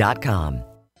Mary.com.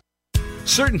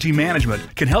 Certainty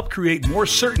Management can help create more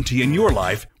certainty in your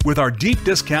life with our deep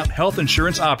discount health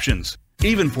insurance options,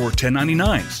 even for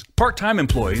 1099s, part-time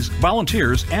employees,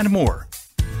 volunteers, and more.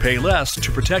 Pay less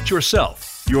to protect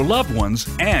yourself, your loved ones,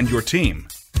 and your team.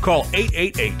 Call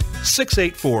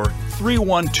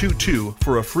 888-684-3122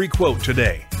 for a free quote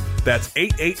today. That's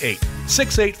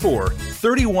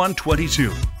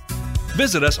 888-684-3122.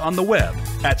 Visit us on the web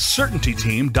at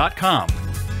CertaintyTeam.com.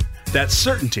 That's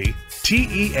Certainty,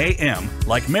 T-E-A-M,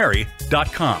 like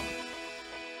Mary.com.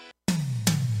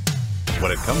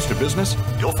 When it comes to business,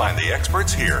 you'll find the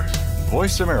experts here.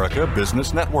 Voice America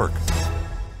Business Network.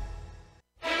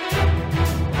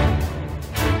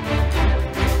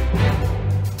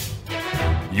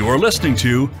 You are listening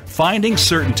to Finding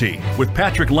Certainty with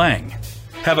Patrick Lang.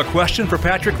 Have a question for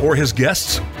Patrick or his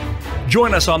guests?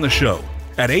 Join us on the show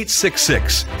at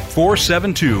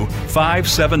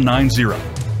 866-472-5790.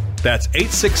 That's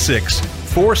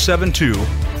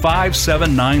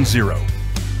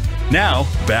 866-472-5790. Now,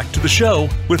 back to the show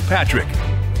with Patrick.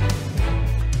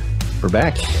 We're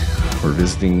back. We're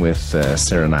visiting with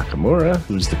Sara Nakamura,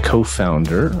 who's the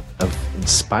co-founder of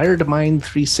Inspired Mind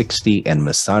 360 and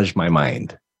Massage My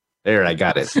Mind. There, I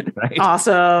got it. Right?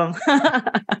 Awesome.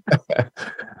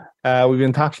 We've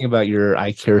been talking about your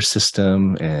eye care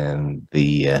system and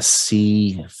the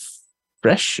C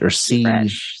Fresh or C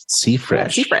Fresh. C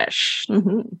Fresh.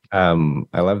 I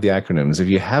love the acronyms. If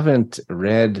you haven't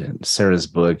read Sarah's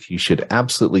book, you should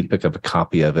absolutely pick up a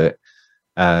copy of it.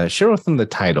 Share with them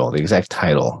the exact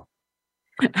title.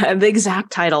 The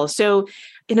exact title. So,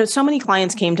 so many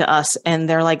clients came to us and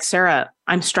they're like, Sara,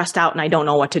 I'm stressed out and I don't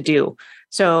know what to do.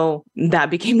 So that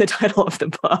became the title of the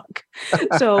book.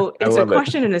 So it's a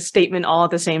question and a statement all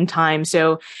at the same time.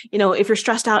 So, if you're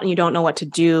stressed out and you don't know what to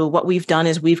do, what we've done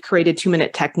is we've created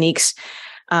 2-minute techniques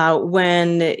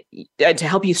to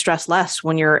help you stress less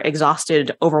when you're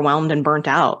exhausted, overwhelmed, and burnt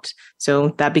out. So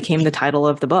that became the title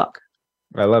of the book.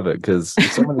 I love it because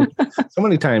so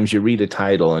many times you read a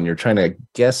title and you're trying to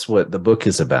guess what the book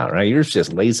is about, right? Yours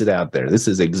just lays it out there. This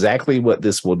is exactly what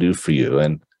this will do for you.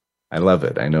 And I love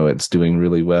it. I know it's doing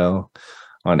really well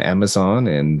on Amazon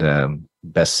and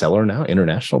bestseller now,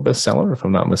 international bestseller, if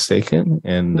I'm not mistaken.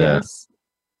 And yes.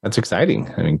 That's exciting.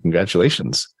 I mean,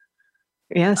 congratulations.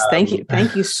 Yes, thank you.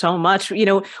 Thank you so much.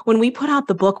 When we put out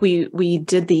the book, we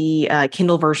did the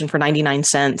Kindle version for 99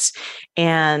 cents.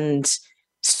 And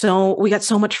so we got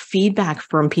so much feedback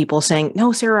from people saying,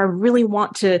 no, Sara, I really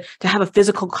want to have a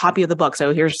physical copy of the book.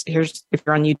 So here's if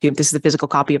you're on YouTube, this is the physical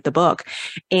copy of the book.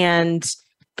 And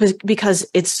because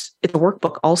it's a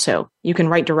workbook also. You can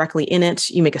write directly in it.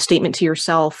 You make a statement to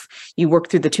yourself. You work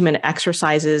through the 2-minute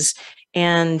exercises.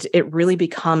 And it really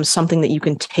becomes something that you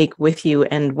can take with you.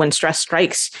 And when stress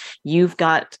strikes, you've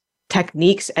got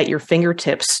techniques at your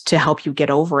fingertips to help you get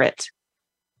over it.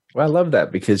 Well, I love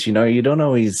that because, you don't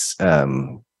always,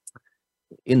 in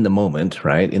the moment,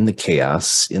 right? In the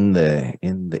chaos, in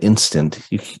the instant,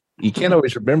 you can't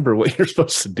always remember what you're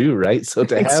supposed to do, right? So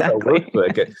to have a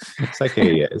workbook,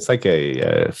 it's like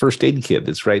a first aid kit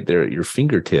that's right there at your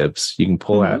fingertips. You can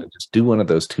pull out and just do one of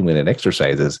those 2-minute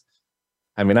exercises.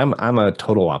 I mean, I'm a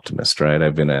total optimist, right?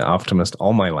 I've been an optimist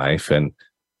all my life, and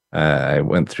I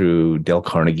went through Dale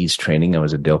Carnegie's training. I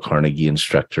was a Dale Carnegie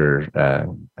instructor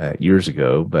years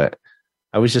ago, but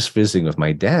I was just visiting with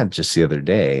my dad just the other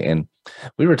day, and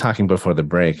we were talking before the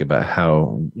break about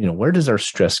how, where does our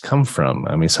stress come from?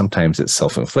 I mean, sometimes it's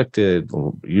self-inflicted,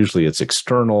 usually it's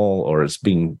external, or it's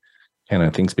being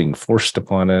things being forced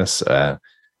upon us. But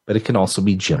it can also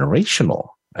be generational,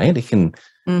 right? It can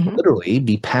literally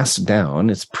be passed down.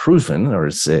 It's proven, or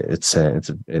it's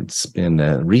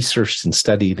been researched and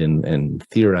studied and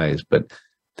theorized, but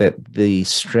that the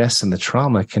stress and the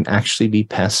trauma can actually be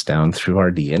passed down through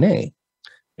our DNA.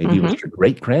 Maybe it was your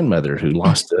great grandmother who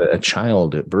lost a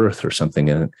child at birth or something,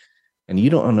 and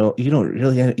you don't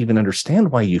really even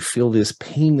understand why you feel this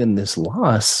pain and this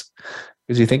loss,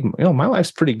 because you think, my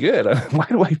life's pretty good. Why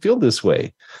do I feel this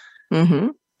way?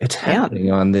 It's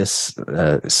happening on this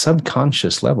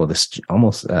subconscious level, this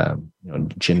almost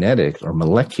genetic or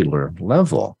molecular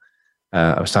level.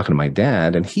 I was talking to my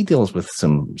dad, and he deals with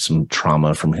some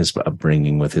trauma from his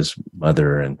upbringing with his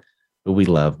mother, and who we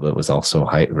love, but was also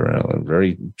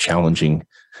very challenging,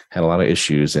 had a lot of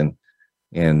issues and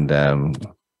a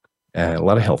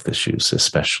lot of health issues,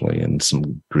 especially, and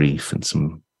some grief and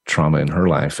some trauma in her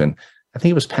life. And I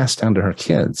think it was passed down to her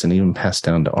kids and even passed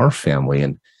down to our family.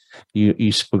 And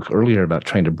you spoke earlier about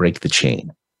trying to break the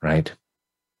chain, right?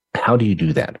 How do you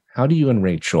do that? How do you and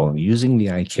Rachel, using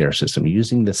the eye care system,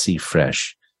 using the C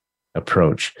Fresh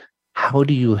approach, how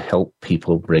do you help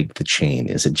people break the chain?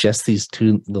 Is it just these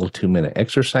 2-minute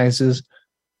exercises,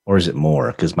 or is it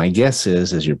more? Because my guess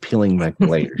is, as you're peeling back the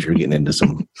layers, you're getting into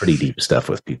some pretty deep stuff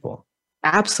with people.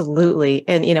 Absolutely.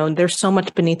 And, there's so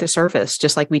much beneath the surface,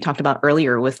 just like we talked about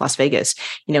earlier with Las Vegas.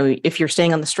 If you're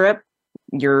staying on the Strip,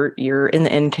 you're in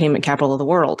the entertainment capital of the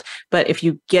world. But if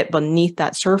you get beneath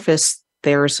that surface,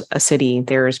 there's a city,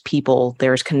 there's people,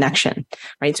 there's connection,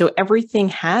 right? So everything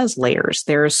has layers.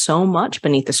 There's so much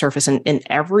beneath the surface in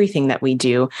everything that we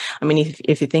do. I mean,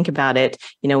 if you think about it,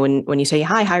 when you say,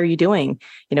 hi, how are you doing?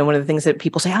 One of the things that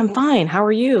people say, I'm fine. How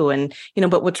are you? And,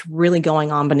 but what's really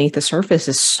going on beneath the surface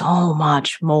is so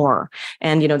much more.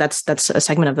 And, that's a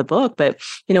segment of the book. But,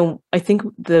 I think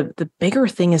the bigger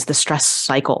thing is the stress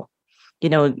cycle.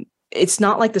 It's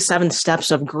not like the 7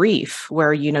 steps of grief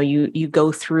where, you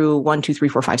go through 1, 2, 3,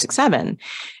 4, 5, 6, 7.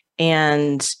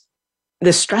 And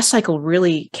the stress cycle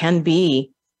really can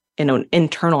be,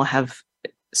 internal, have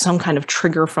some kind of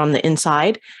trigger from the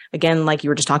inside. Again, like you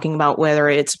were just talking about, whether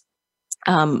it's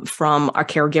from a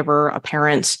caregiver, a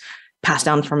parent, passed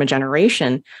down from a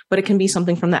generation, but it can be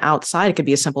something from the outside. It could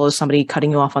be as simple as somebody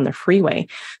cutting you off on the freeway.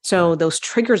 So those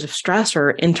triggers of stress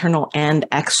are internal and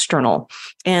external.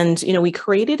 And, we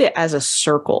created it as a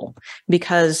circle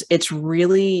because it's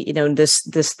really,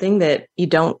 this thing that you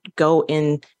don't go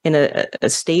in a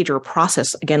stage or a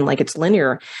process, again, like it's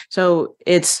linear. So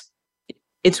it's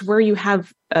where you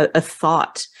have a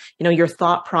thought, your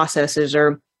thought processes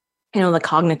are, the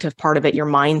cognitive part of it, your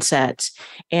mindset.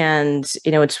 And,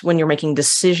 it's when you're making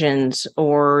decisions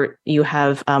or you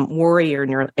have worry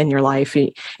in your life.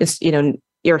 It's,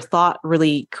 your thought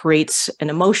really creates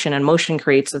an emotion, and emotion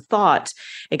creates a thought.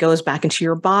 It goes back into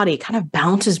your body, kind of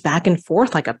bounces back and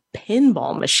forth like a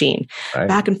pinball machine, right?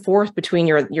 Back and forth between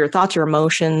your thoughts, your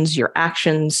emotions, your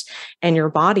actions, and your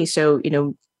body. So,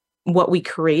 what we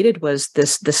created was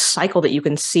this cycle that you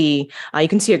can see. You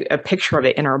can see a picture of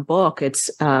it in our book.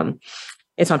 It's on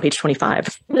page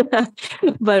 25.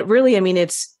 But really,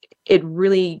 it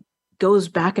really goes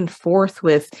back and forth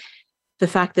with the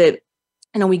fact that,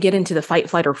 we get into the fight,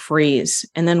 flight, or freeze.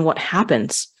 And then what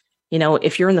happens?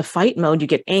 If you're in the fight mode, you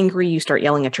get angry, you start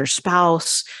yelling at your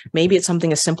spouse. Maybe it's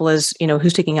something as simple as,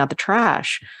 who's taking out the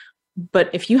trash. But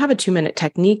if you have a 2-minute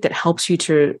technique that helps you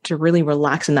to really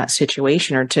relax in that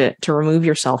situation, or to remove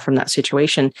yourself from that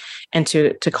situation and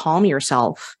to calm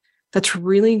yourself, that's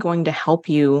really going to help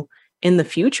you in the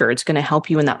future. It's going to help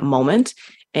you in that moment.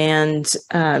 And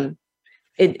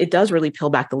it does really peel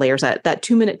back the layers. That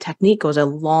 2-minute technique goes a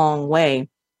long way.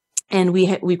 And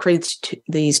we created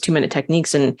these 2-minute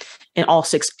techniques in all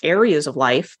 6 areas of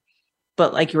life.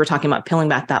 But like you were talking about peeling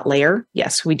back that layer,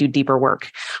 yes, we do deeper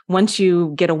work. Once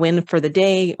you get a win for the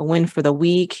day, a win for the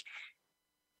week,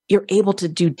 you're able to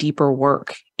do deeper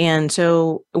work. And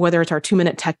so whether it's our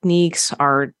 2-minute techniques,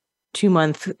 our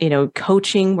 2-month,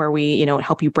 coaching where we,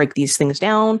 help you break these things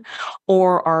down,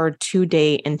 or our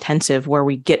 2-day intensive where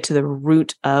we get to the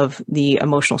root of the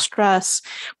emotional stress,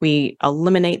 we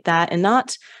eliminate that. And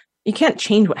you can't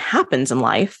change what happens in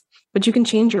life, but you can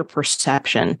change your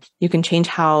perception. You can change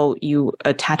how you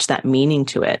attach that meaning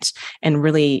to it and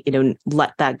really,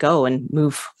 let that go and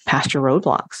move past your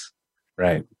roadblocks.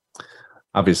 Right.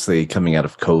 Obviously, coming out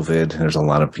of COVID, there's a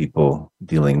lot of people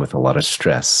dealing with a lot of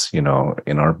stress. In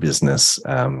our business,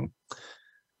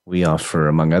 we offer,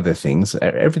 among other things,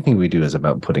 everything we do is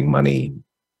about putting money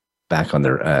back on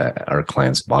our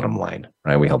clients' bottom line,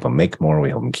 right? We help them make more. We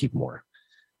help them keep more.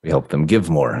 We help them give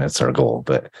more. That's our goal.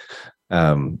 But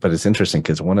it's interesting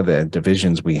because one of the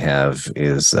divisions we have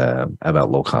is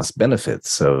about low-cost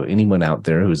benefits. So anyone out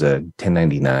there who's a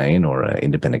 1099 or an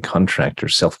independent contractor,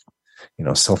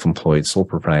 self-employed, sole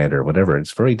proprietor, whatever,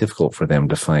 it's very difficult for them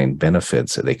to find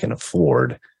benefits that they can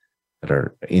afford that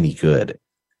are any good.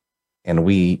 And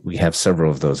we have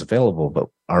several of those available, but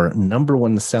our number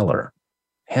one seller,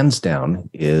 hands down,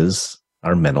 is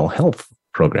our mental health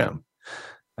program.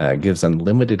 It gives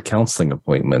unlimited counseling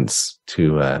appointments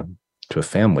to a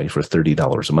family for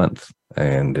 $30 a month.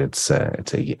 And it's a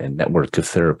network of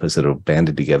therapists that have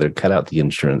banded together, cut out the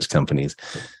insurance companies.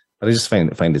 But I just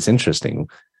find it's interesting.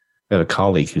 I have a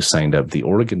colleague who signed up the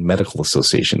Oregon Medical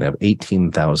Association. They have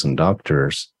 18,000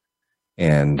 doctors,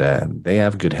 and they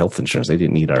have good health insurance. They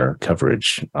didn't need our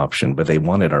coverage option, but they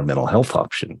wanted our mental health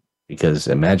option, because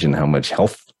imagine how much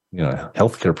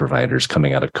healthcare providers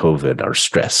coming out of COVID are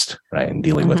stressed, right, and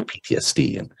dealing with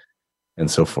PTSD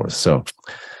and so forth. So,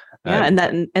 yeah, and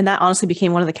that honestly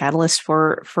became one of the catalysts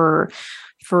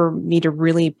for me to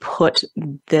really put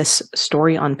this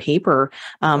story on paper.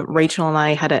 Rachel and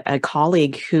I had a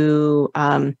colleague who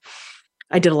I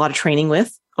did a lot of training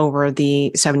with over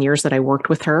the 7 years that I worked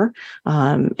with her.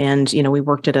 And, we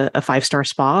worked at a 5-star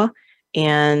spa,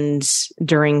 and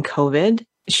during COVID,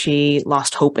 she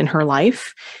lost hope in her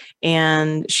life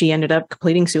and she ended up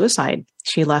completing suicide.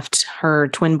 She left her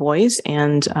twin boys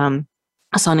and a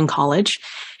son in college.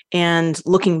 And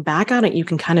looking back on it, you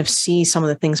can kind of see some of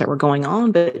the things that were going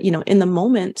on. But, in the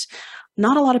moment,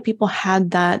 not a lot of people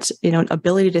had that,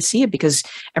 ability to see it, because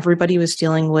everybody was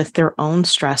dealing with their own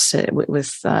stress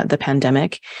with the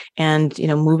pandemic. And,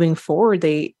 moving forward,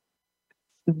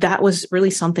 that was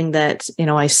really something that,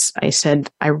 I said,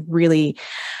 I really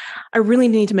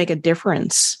need to make a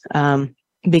difference,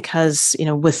 because,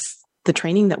 with the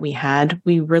training that we had,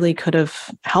 we really could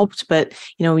have helped, but,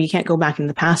 you can't go back in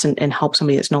the past and help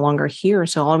somebody that's no longer here.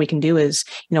 So all we can do is,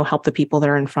 help the people that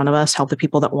are in front of us, help the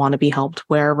people that want to be helped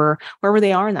wherever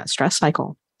they are in that stress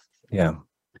cycle. Yeah.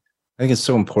 I think it's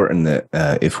so important that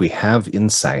if we have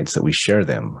insights, that we share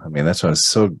them. That's why I was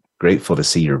so grateful to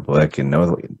see your book and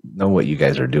know what you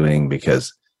guys are doing,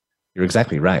 because you're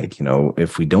exactly right.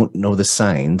 If we don't know the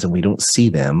signs and we don't see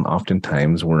them,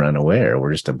 oftentimes we're unaware.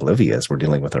 We're just oblivious. We're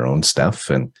dealing with our own stuff,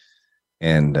 and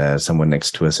someone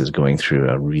next to us is going through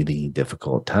a really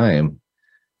difficult time.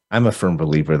 I'm a firm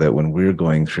believer that when we're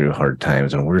going through hard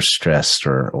times and we're stressed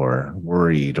or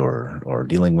worried or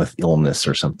dealing with illness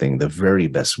or something, the very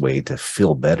best way to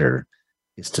feel better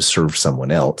is to serve someone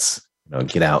else.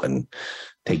 Get out and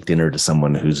take dinner to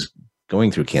someone who's going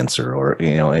through cancer,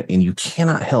 and you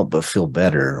cannot help but feel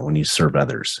better when you serve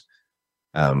others.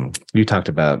 You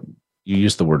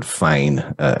used the word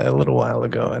FINE a little while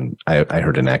ago, and I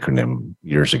heard an acronym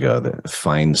years ago that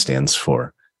FINE stands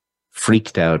for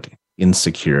freaked out,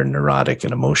 insecure, neurotic,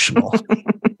 and emotional.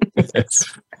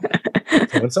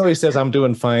 When somebody says I'm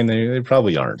doing fine, they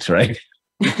probably aren't, right?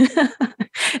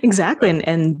 Exactly.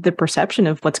 And the perception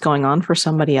of what's going on for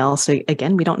somebody else,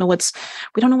 again, we don't know what's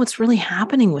really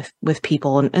happening with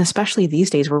people. And especially these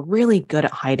days, we're really good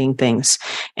at hiding things.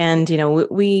 And,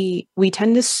 we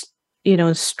tend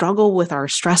to, struggle with our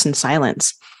stress in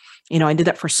silence. I did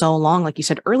that for so long, like you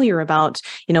said earlier about,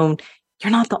 you're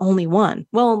not the only one.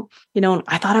 Well,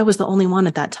 I thought I was the only one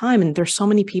at that time. And there's so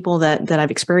many people that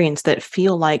I've experienced that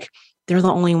feel like they're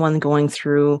the only one going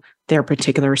through their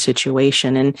particular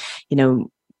situation. And,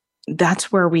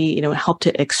 that's where we, help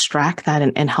to extract that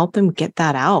and help them get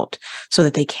that out so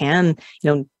that they can,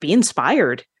 be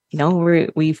inspired.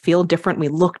 We feel different. We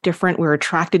look different. We're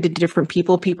attracted to different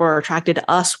people. People are attracted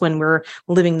to us when we're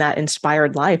living that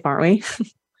inspired life, aren't we?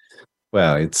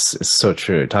 Well, it's so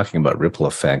true. Talking about ripple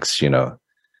effects,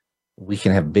 we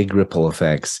can have big ripple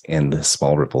effects and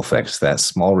small ripple effects. That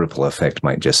small ripple effect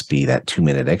might just be that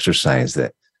 2-minute exercise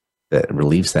that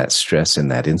relieves that stress in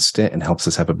that instant and helps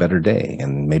us have a better day.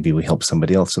 And maybe we help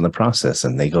somebody else in the process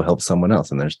and they go help someone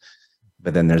else.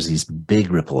 But then there's these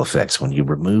big ripple effects when you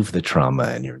remove the trauma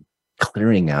and you're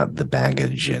clearing out the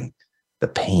baggage and the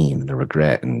pain, the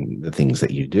regret, and the things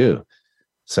that you do.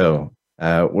 So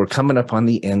we're coming up on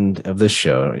the end of the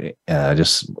show.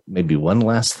 Just maybe one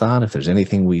last thought, if there's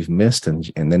anything we've missed, and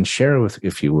then share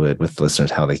if you would, with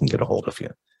listeners how they can get a hold of you.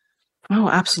 Oh,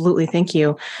 absolutely. Thank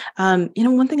you.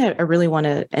 One thing I really want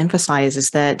to emphasize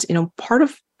is that, part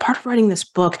of writing this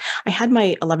book, I had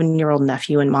my 11-year-old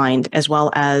nephew in mind, as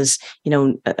well as,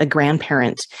 a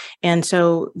grandparent. And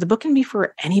so the book can be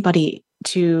for anybody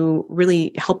to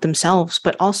really help themselves,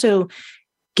 but also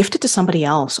gift it to somebody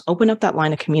else, open up that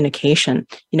line of communication,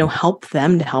 help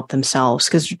them to help themselves,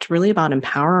 because it's really about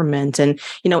empowerment. And,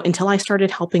 until I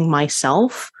started helping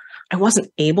myself, I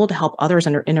wasn't able to help others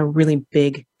in a really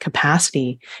big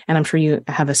capacity. And I'm sure you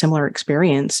have a similar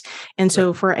experience. And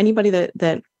so for anybody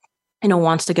that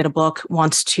wants to get a book,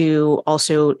 wants to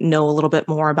also know a little bit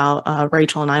more about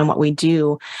Rachel and I and what we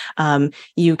do,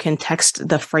 you can text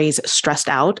the phrase stressed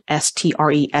out,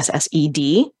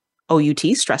 STRESSED,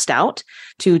 stressed out,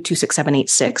 to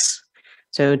 26786.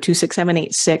 So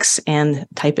 26786, and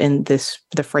type in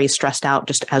the phrase stressed out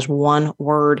just as one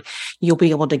word. You'll be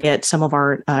able to get some of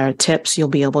our tips. You'll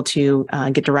be able to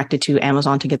get directed to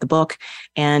Amazon to get the book,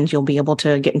 and you'll be able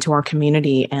to get into our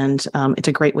community. And it's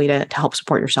a great way to help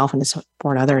support yourself and to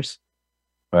support others.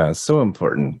 Wow, it's so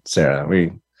important, Sara.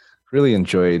 We really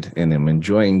enjoyed and am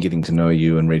enjoying getting to know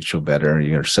you and Rachel better.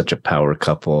 You're such a power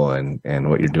couple, and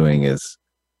what you're doing is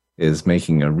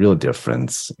making a real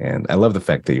difference. And I love the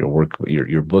fact that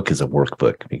your book is a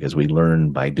workbook, because we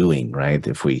learn by doing, right?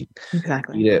 If we read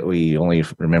it, we only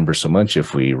remember so much.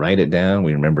 If we write it down,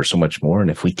 we remember so much more.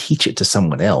 And if we teach it to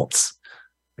someone else,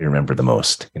 we remember the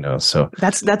most, so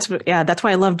that's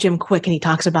why I love Jim Quick. And he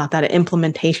talks about that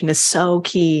implementation is so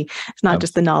key. It's not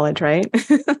just the knowledge, right?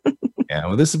 Yeah.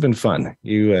 Well, this has been fun.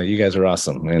 You guys are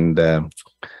awesome. And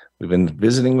we've been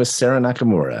visiting with Sara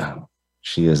Nakamura.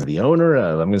 She is the owner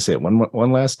of, I'm going to say it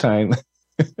one last time,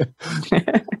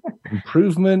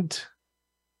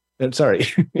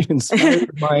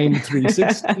 Inspired Mind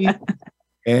 360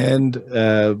 and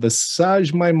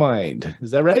Massage My Mind.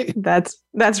 Is that right? That's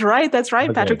right. That's right,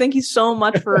 okay. Patrick. Thank you so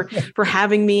much for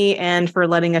having me and for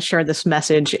letting us share this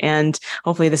message. And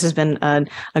hopefully this has been a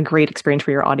great experience for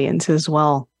your audience as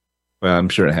well. Well, I'm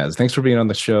sure it has. Thanks for being on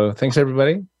the show. Thanks,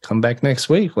 everybody. Come back next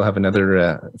week. We'll have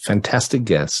another fantastic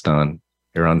guest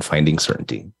here on Finding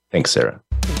Certainty. Thanks, Sara.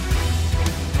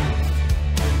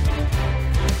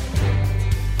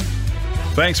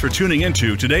 Thanks for tuning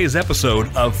into today's episode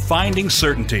of Finding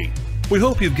Certainty. We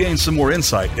hope you've gained some more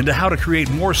insight into how to create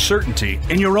more certainty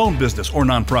in your own business or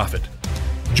nonprofit.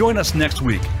 Join us next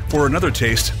week for another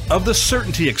taste of the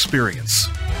Certainty Experience.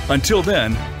 Until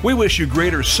then, we wish you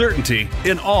greater certainty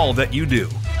in all that you do.